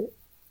some of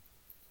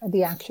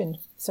the action,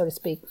 so to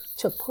speak,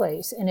 took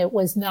place. And it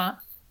was not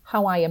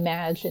how I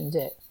imagined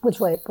it,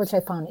 which I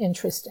found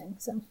interesting.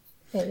 So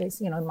it is,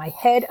 in my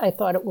head, I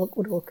thought it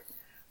would look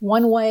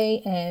one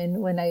way,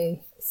 and when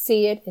I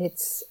see it,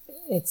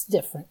 it's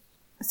different.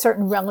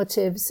 Certain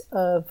relatives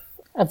of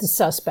the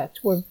suspect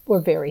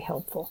were very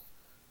helpful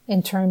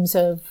in terms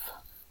of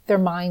their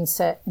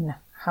mindset and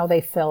how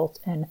they felt,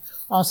 and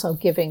also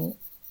giving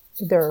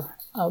their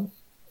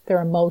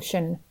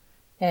emotion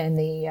and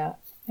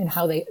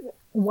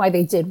why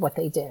they did what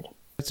they did.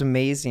 It's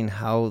amazing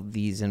how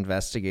these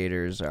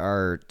investigators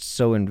are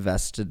so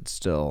invested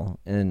still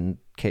in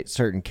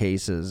certain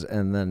cases,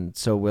 and then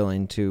so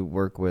willing to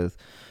work with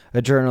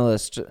a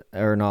journalist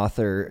or an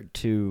author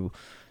to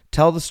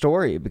tell the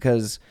story,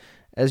 because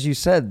as you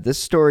said, this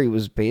story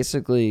was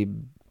basically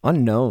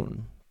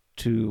unknown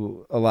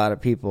to a lot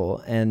of people,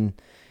 and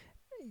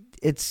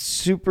it's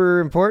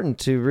super important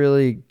to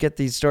really get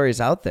these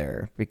stories out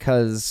there,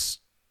 because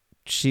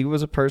she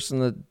was a person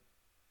that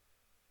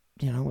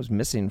was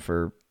missing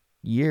for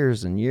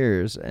years and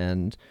years,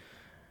 and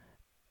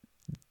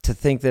to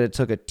think that it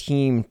took a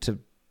team to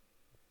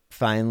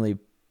finally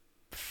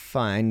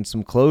find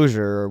some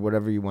closure, or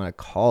whatever you want to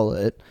call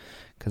it,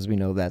 because we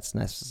know that's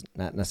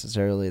not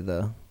necessarily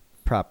the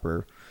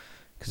proper,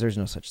 because there's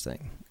no such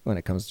thing when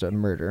it comes to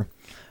murder.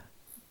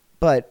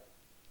 But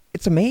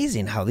it's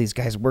amazing how these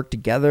guys work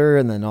together,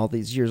 and then all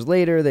these years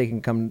later they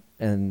can come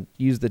and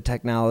use the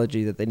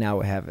technology that they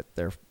now have at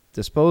their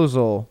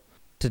disposal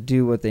to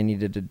do what they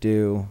needed to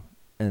do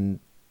and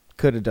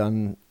could have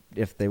done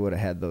if they would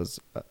have had those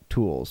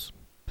tools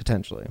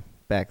potentially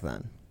back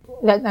then.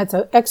 That's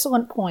an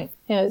excellent point,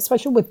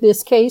 especially with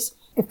this case.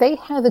 If they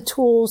had the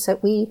tools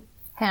that we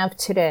have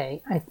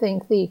today, I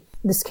think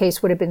this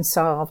case would have been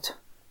solved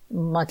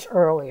much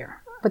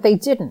earlier, but they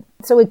didn't.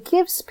 So it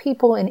gives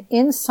people an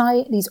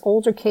insight, these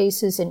older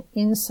cases, an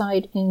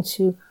insight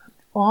into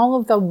all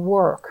of the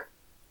work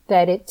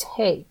that it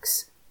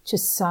takes to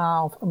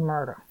solve a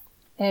murder.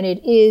 And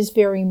it is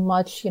very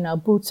much,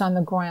 boots on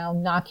the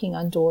ground, knocking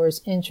on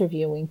doors,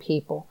 interviewing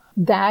people.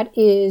 That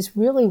is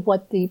really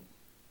what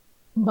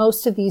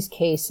most of these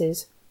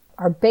cases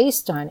are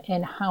based on,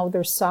 and how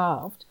they're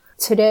solved.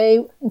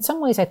 Today, in some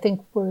ways, I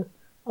think we're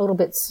a little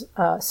bit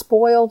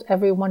spoiled.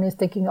 Everyone is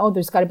thinking,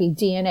 there's got to be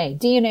DNA.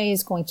 DNA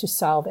is going to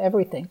solve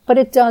everything. But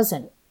it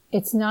doesn't.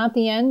 It's not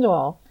the end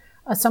all.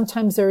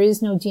 Sometimes there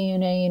is no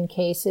DNA in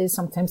cases.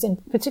 Sometimes,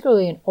 and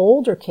particularly in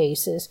older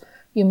cases,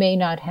 you may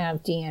not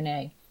have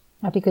DNA.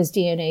 Because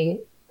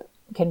DNA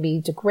can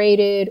be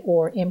degraded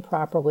or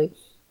improperly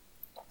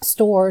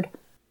stored.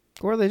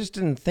 Or they just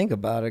didn't think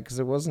about it because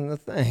it wasn't a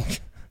thing.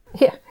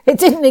 Yeah, it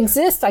didn't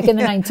exist like in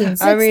the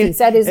 1960s. I mean,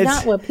 that is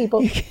not what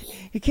people...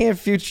 You can't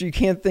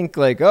think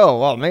like,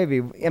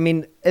 maybe. I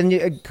mean,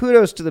 and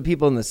kudos to the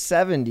people in the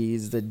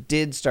 70s that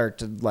did start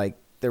to,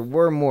 there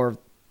were more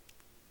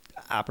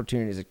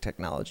opportunities of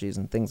technologies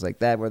and things like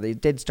that, where they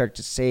did start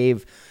to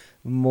save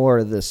more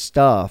of the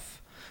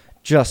stuff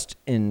just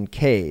in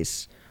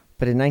case.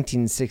 But in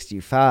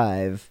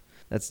 1965,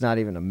 that's not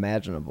even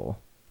imaginable.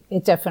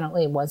 It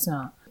definitely was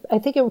not. I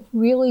think it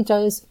really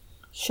does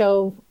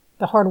show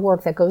the hard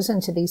work that goes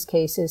into these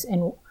cases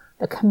and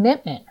the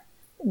commitment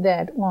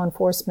that law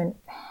enforcement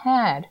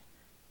had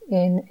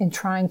in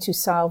trying to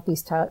solve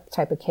these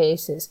type of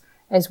cases,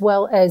 as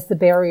well as the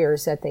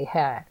barriers that they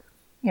had.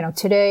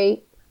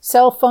 Today,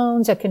 cell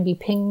phones that can be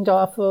pinged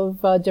off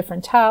of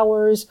different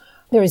towers.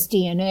 There is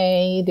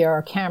DNA. There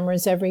are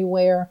cameras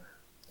everywhere.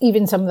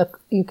 Even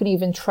you can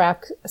even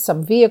track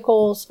some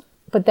vehicles,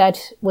 but that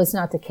was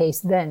not the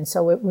case then.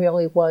 So it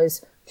really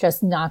was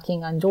just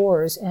knocking on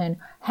doors and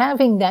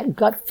having that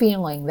gut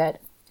feeling that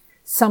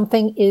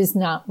something is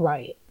not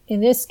right. in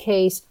this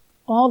case,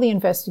 all the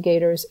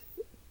investigators,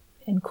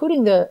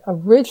 including the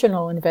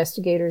original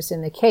investigators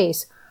in the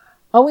case,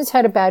 always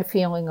had a bad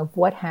feeling of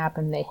what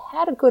happened. They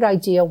had a good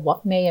idea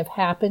what may have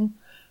happened,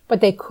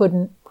 but they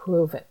couldn't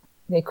prove it.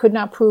 They could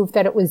not prove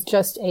that it was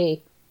just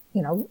a,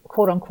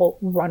 quote unquote,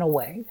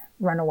 runaway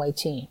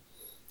teen.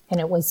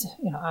 And it was,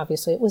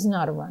 obviously it was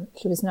not a run.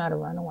 She was not a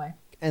runaway.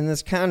 And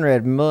this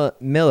Conrad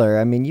Miller,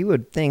 I mean, you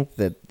would think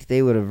that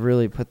they would have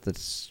really put the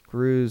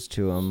screws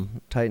to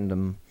him, tightened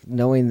him,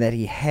 knowing that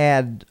he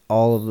had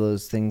all of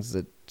those things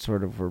that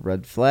sort of were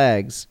red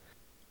flags.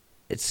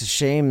 It's a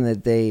shame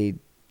that they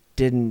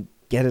didn't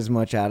get as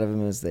much out of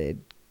him as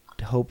they'd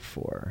hoped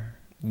for.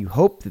 You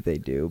hope that they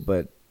do,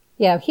 but...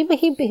 Yeah,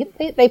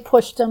 they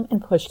pushed him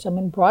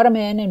and brought him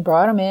in and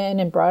brought him in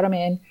and brought him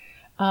in.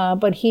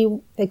 But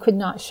they could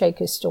not shake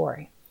his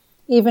story.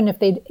 Even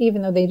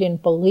though they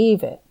didn't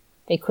believe it,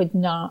 they could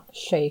not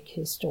shake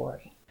his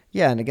story.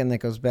 Yeah, and again, that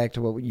goes back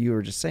to what you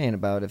were just saying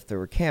about if there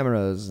were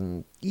cameras,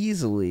 and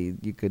easily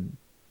you could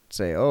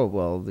say, oh,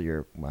 well,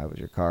 why was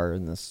your car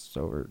in this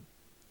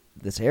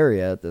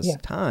area at this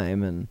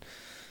time? And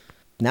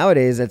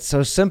nowadays, that's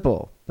so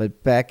simple.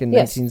 But back in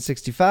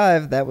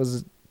 1965, that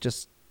was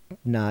just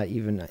not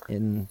even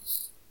in...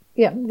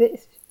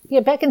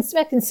 Yeah, back in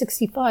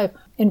 65,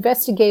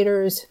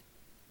 investigators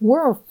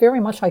were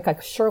very much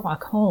like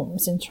Sherlock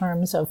Holmes in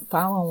terms of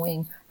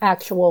following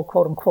actual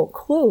quote-unquote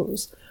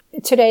clues.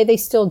 Today, they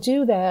still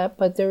do that,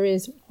 but there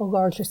is a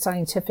larger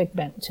scientific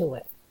bent to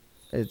it.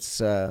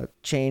 It's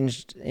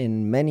changed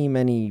in many,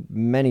 many,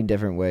 many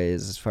different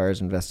ways as far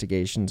as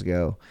investigations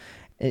go.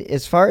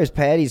 As far as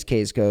Patty's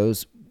case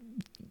goes,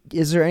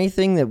 is there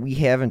anything that we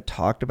haven't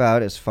talked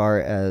about as far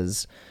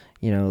as,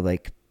 I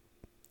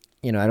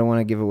don't want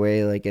to give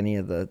away like any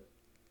of the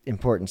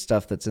important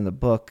stuff that's in the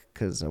book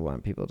because I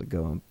want people to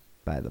go and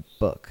buy the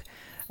book.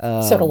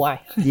 So do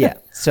I. Yeah.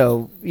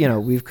 So,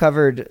 we've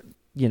covered,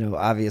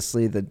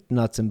 obviously the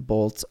nuts and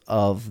bolts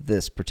of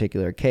this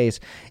particular case.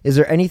 Is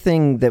there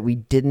anything that we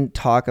didn't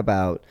talk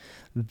about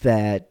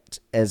that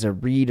as a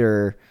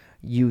reader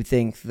you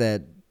think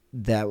that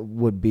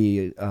would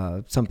be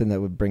something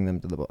that would bring them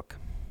to the book?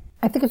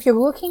 I think if you're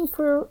looking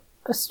for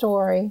a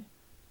story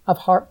of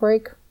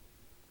heartbreak,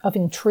 of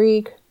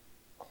intrigue,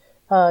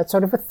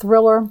 sort of a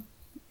thriller,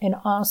 and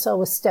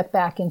also a step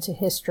back into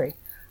history,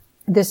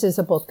 this is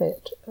a book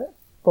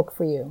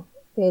for you.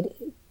 It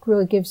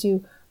really gives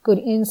you good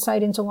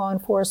insight into law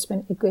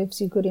enforcement. It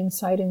gives you good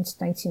insight into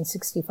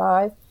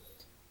 1965.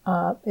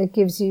 It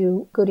gives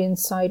you good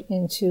insight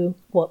into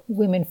what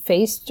women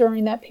faced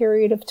during that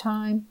period of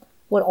time,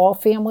 what all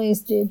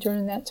families did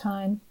during that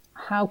time,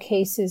 how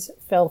cases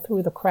fell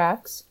through the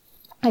cracks.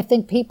 I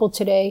think people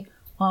today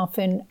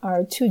often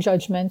are too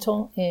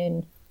judgmental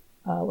in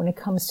when it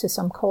comes to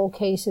some cold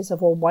cases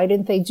of, well, why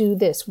didn't they do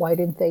this? Why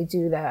didn't they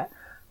do that?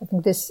 I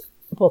think this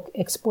book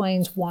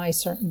explains why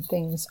certain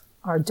things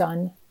are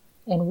done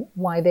and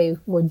why they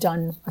were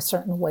done a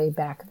certain way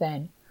back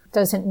then.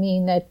 Doesn't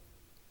mean that,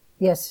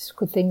 yes,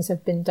 could things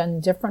have been done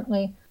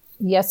differently?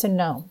 Yes and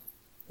no.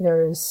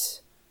 There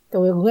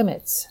were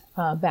limits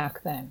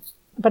back then.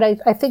 But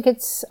I think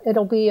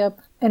it'll be an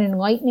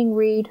enlightening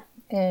read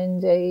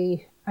and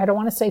I don't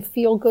want to say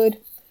feel good,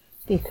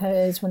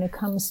 because when it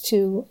comes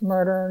to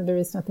murder, there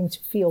is nothing to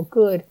feel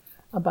good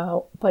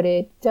about, but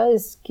it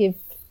does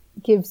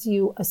gives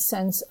you a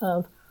sense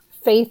of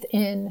faith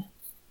in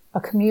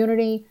a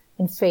community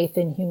and faith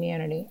in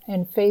humanity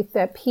and faith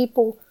that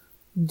people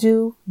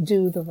do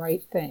the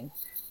right thing.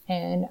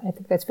 And I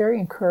think that's very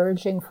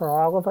encouraging for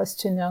all of us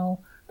to know,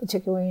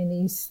 particularly in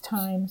these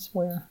times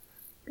where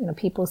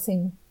people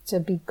seem to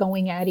be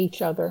going at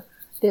each other.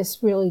 This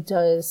really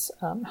does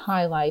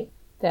highlight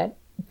that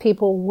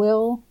people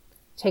will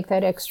take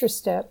that extra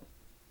step.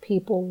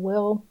 People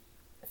will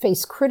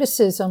face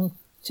criticism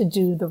to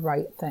do the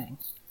right thing,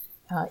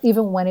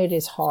 even when it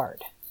is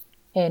hard.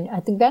 And I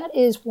think that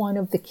is one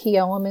of the key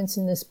elements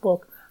in this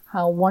book,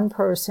 how one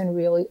person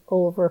really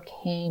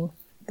overcame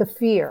the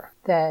fear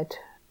that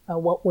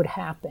what would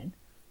happen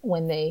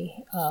when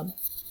they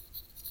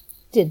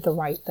did the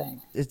right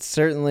thing. It's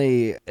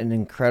certainly an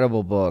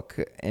incredible book,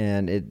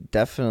 and it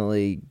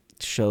definitely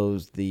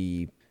shows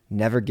the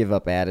never give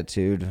up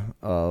attitude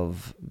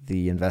of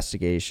the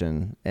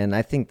investigation. And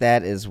I think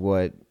that is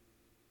what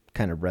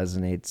kind of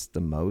resonates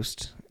the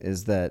most,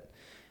 is that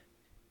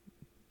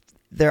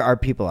there are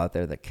people out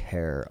there that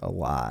care a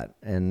lot.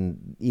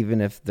 And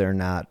even if they're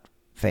not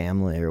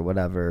family or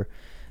whatever,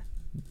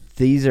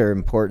 these are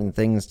important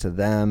things to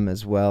them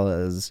as well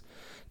as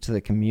to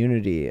the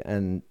community.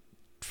 And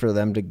for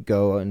them to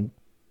go and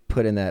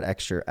put in that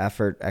extra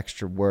effort,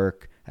 extra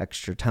work,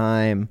 extra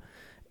time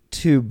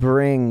to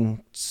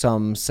bring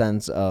some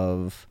sense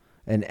of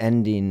an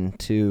ending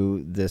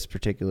to this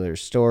particular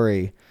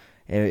story,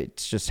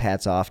 it's just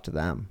hats off to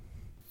them.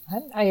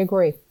 I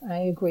agree. I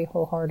agree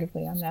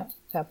wholeheartedly on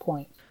that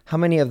point. How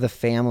many of the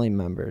family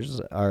members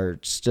are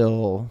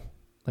still,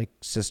 like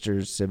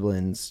sisters,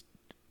 siblings,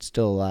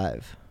 still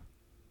alive?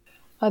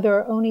 There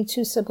are only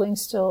 2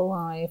 siblings still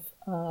alive.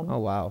 Oh,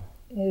 wow.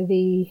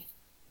 The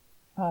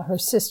Her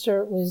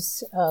sister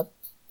was,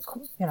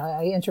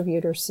 I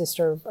interviewed her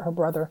sister. Her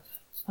brother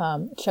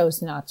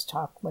chose not to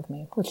talk with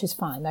me, which is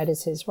fine. That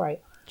is his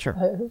right. Sure.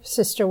 Her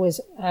sister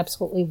was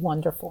absolutely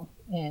wonderful,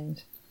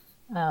 and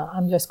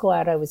I'm just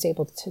glad I was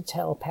able to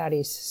tell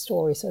Patty's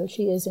story, so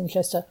she isn't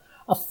just a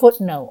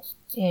footnote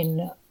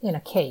in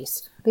a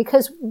case.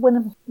 Because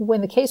when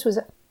the case was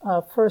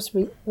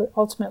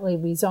ultimately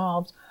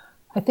resolved,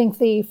 I think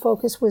the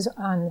focus was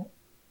on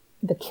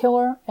the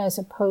killer as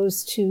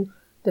opposed to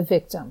the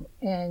victim,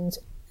 and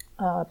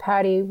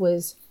Patty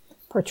was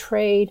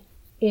portrayed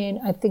in,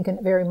 I think,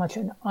 in very much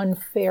an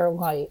unfair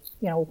light.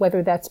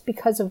 Whether that's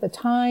because of the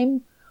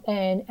time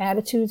and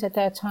attitudes at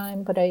that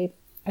time, but I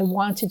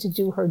wanted to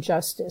do her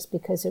justice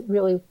because it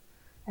really,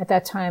 at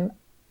that time,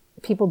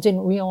 people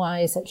didn't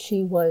realize that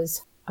she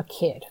was a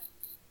kid.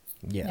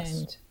 Yes.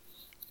 And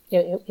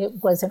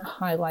it wasn't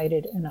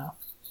highlighted enough.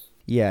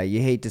 Yeah,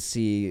 you hate to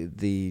see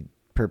the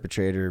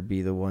perpetrator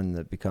be the one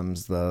that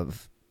becomes the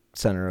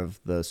center of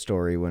the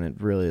story when it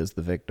really is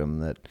the victim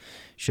that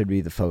should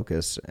be the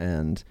focus.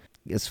 And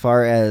as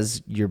far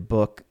as your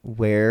book,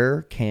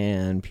 where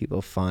can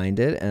people find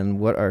it, and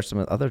what are some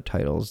of the other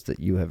titles that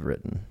you have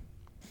written?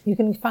 You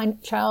can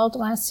find Child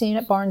Last Seen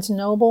at Barnes &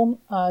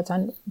 Noble. It's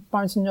on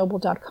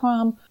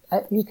barnesandnoble.com.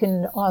 You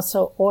can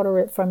also order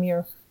it from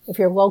if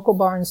your local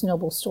Barnes &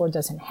 Noble store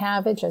doesn't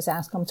have it, just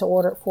ask them to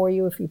order it for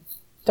you if you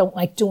don't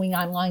like doing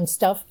online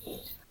stuff.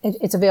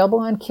 It's available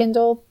on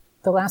Kindle.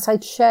 The last I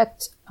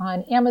checked,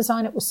 on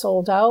Amazon it was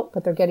sold out,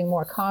 but they're getting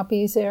more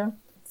copies there.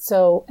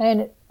 So,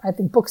 and I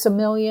think Books A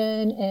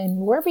Million and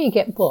wherever you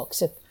get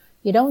books, if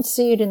you don't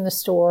see it in the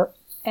store,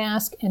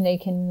 ask and they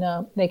can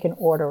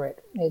order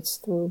it. It's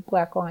through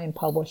Black Lion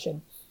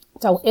Publishing.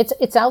 So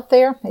it's out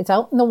there. It's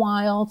out in the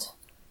wild.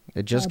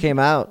 It just came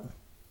out.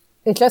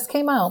 It just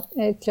came out.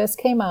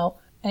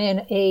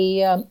 And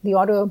the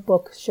audio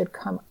book should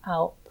come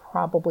out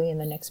probably in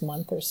the next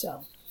month or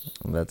so.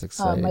 That's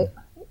exciting.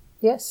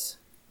 Yes.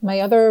 My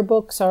other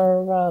books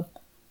are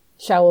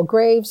Shallow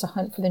Graves, A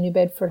Hunt for the New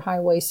Bedford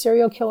Highway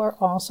Serial Killer,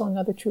 also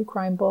another true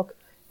crime book,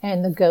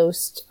 and The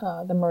Ghost,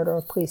 The Murder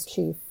of Police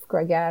Chief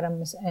Greg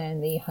Adams,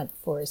 and The Hunt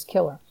for His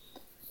Killer.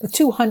 The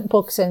 2 hunt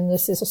books, and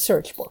this is a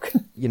search book.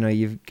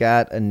 You've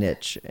got a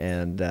niche,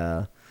 and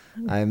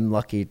I'm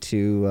lucky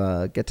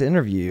to get to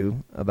interview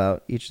you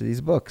about each of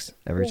these books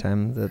every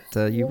time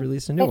that you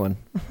release a new one.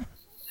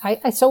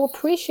 I so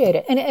appreciate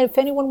it. And if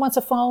anyone wants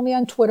to follow me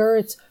on Twitter,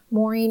 it's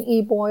Maureen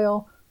E.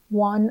 Boyle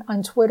 1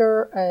 on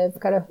Twitter. I've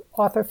got an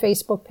author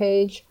Facebook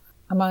page.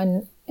 I'm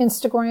on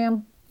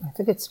Instagram. I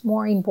think it's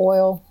Maureen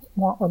Boyle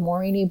or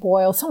Maureen E.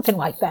 Boyle, something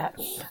like that.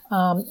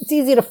 It's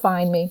easy to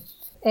find me.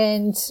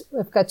 And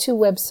I've got 2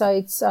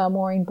 websites,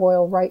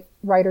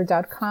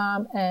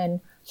 MaureenBoyleWriter.com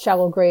and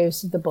Shallow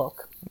Graves, the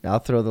book. I'll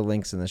throw the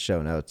links in the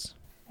show notes.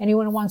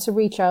 Anyone who wants to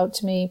reach out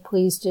to me,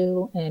 please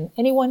do. And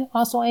anyone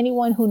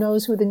who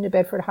knows who the New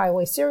Bedford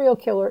Highway serial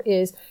killer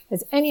is,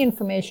 has any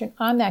information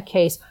on that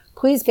case,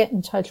 please get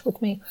in touch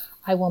with me.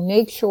 I will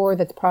make sure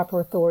that the proper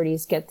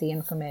authorities get the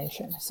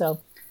information.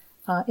 So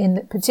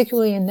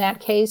particularly in that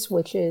case,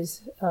 which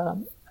is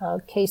a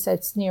case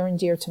that's near and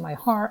dear to my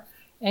heart,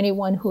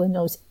 anyone who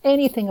knows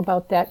anything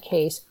about that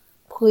case,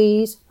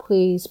 please,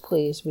 please,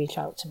 please reach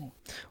out to me.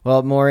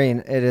 Well,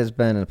 Maureen, it has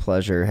been a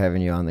pleasure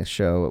having you on this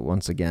show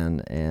once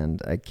again,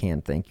 and I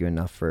can't thank you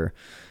enough for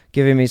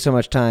giving me so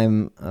much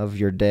time of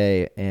your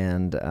day,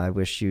 and I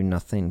wish you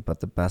nothing but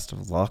the best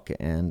of luck,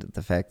 and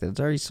the fact that it's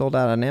already sold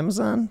out on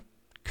Amazon,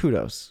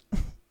 kudos.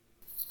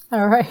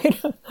 All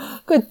right.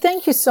 Good.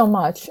 Thank you so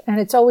much. And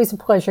it's always a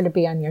pleasure to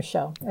be on your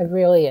show. It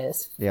really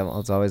is. Yeah, well,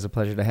 it's always a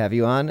pleasure to have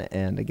you on,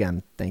 and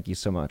again, thank you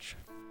so much.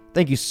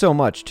 Thank you so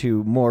much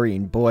to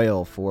Maureen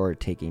Boyle for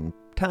taking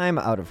time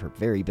out of her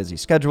very busy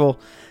schedule.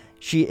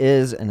 She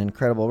is an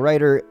incredible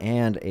writer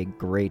and a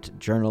great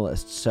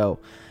journalist. So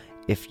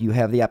if you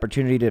have the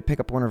opportunity to pick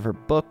up one of her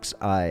books,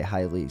 I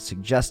highly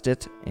suggest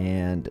it.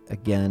 And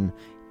again,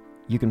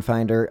 you can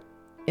find her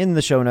in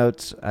the show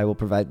notes. I will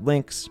provide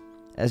links.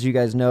 As you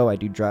guys know, I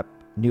do drop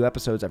new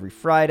episodes every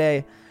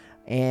Friday.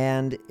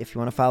 And if you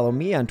want to follow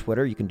me on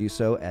Twitter, you can do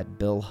so at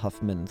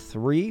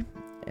BillHuffman3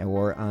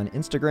 or on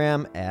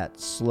Instagram at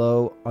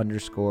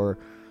slow_burn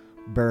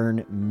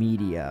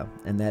media.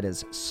 And that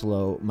is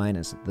slow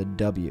minus the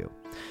W.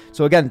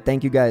 So again,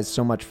 thank you guys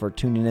so much for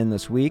tuning in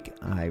this week.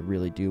 I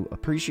really do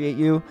appreciate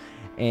you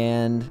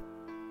and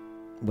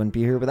wouldn't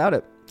be here without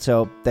it.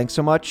 So thanks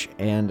so much.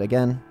 And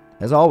again,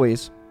 as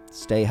always,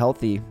 stay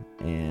healthy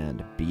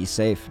and be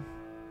safe.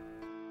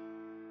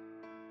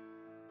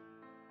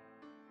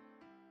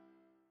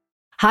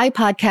 Hi,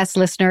 podcast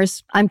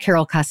listeners. I'm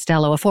Carol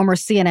Costello, a former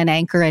CNN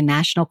anchor and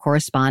national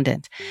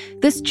correspondent.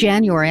 This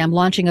January, I'm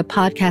launching a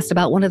podcast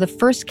about one of the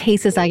first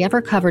cases I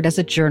ever covered as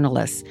a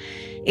journalist.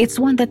 It's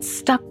one that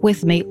stuck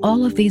with me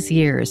all of these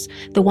years,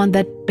 the one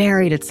that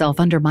buried itself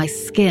under my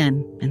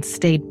skin and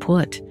stayed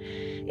put.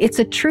 It's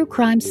a true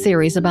crime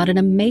series about an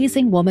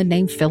amazing woman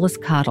named Phyllis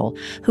Cottle,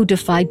 who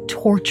defied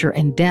torture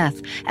and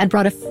death and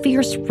brought a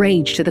fierce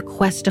rage to the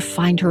quest to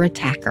find her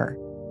attacker.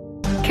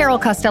 Carol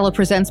Costello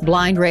Presents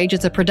Blind Rage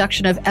is a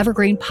production of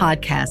Evergreen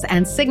Podcasts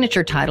and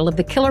signature title of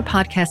the Killer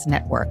Podcast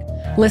Network.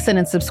 Listen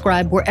and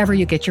subscribe wherever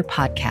you get your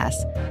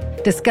podcasts.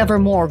 Discover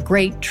more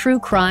great true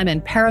crime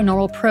and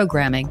paranormal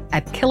programming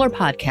at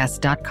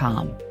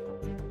killerpodcast.com.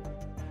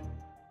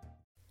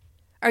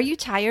 Are you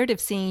tired of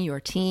seeing your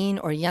teen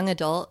or young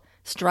adult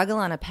struggle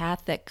on a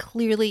path that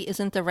clearly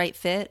isn't the right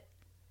fit?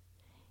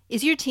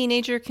 Is your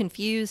teenager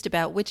confused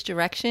about which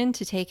direction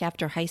to take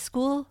after high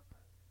school?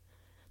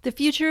 The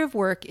future of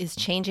work is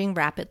changing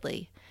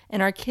rapidly,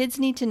 and our kids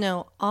need to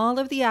know all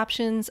of the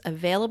options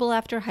available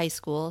after high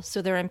school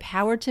so they're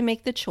empowered to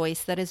make the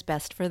choice that is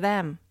best for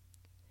them.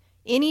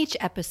 In each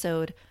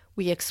episode,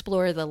 we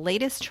explore the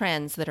latest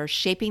trends that are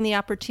shaping the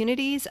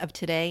opportunities of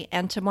today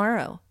and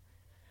tomorrow.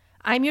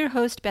 I'm your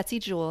host, Betsy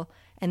Jewell,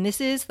 and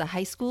this is the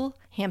High School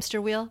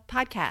Hamster Wheel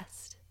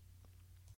Podcast.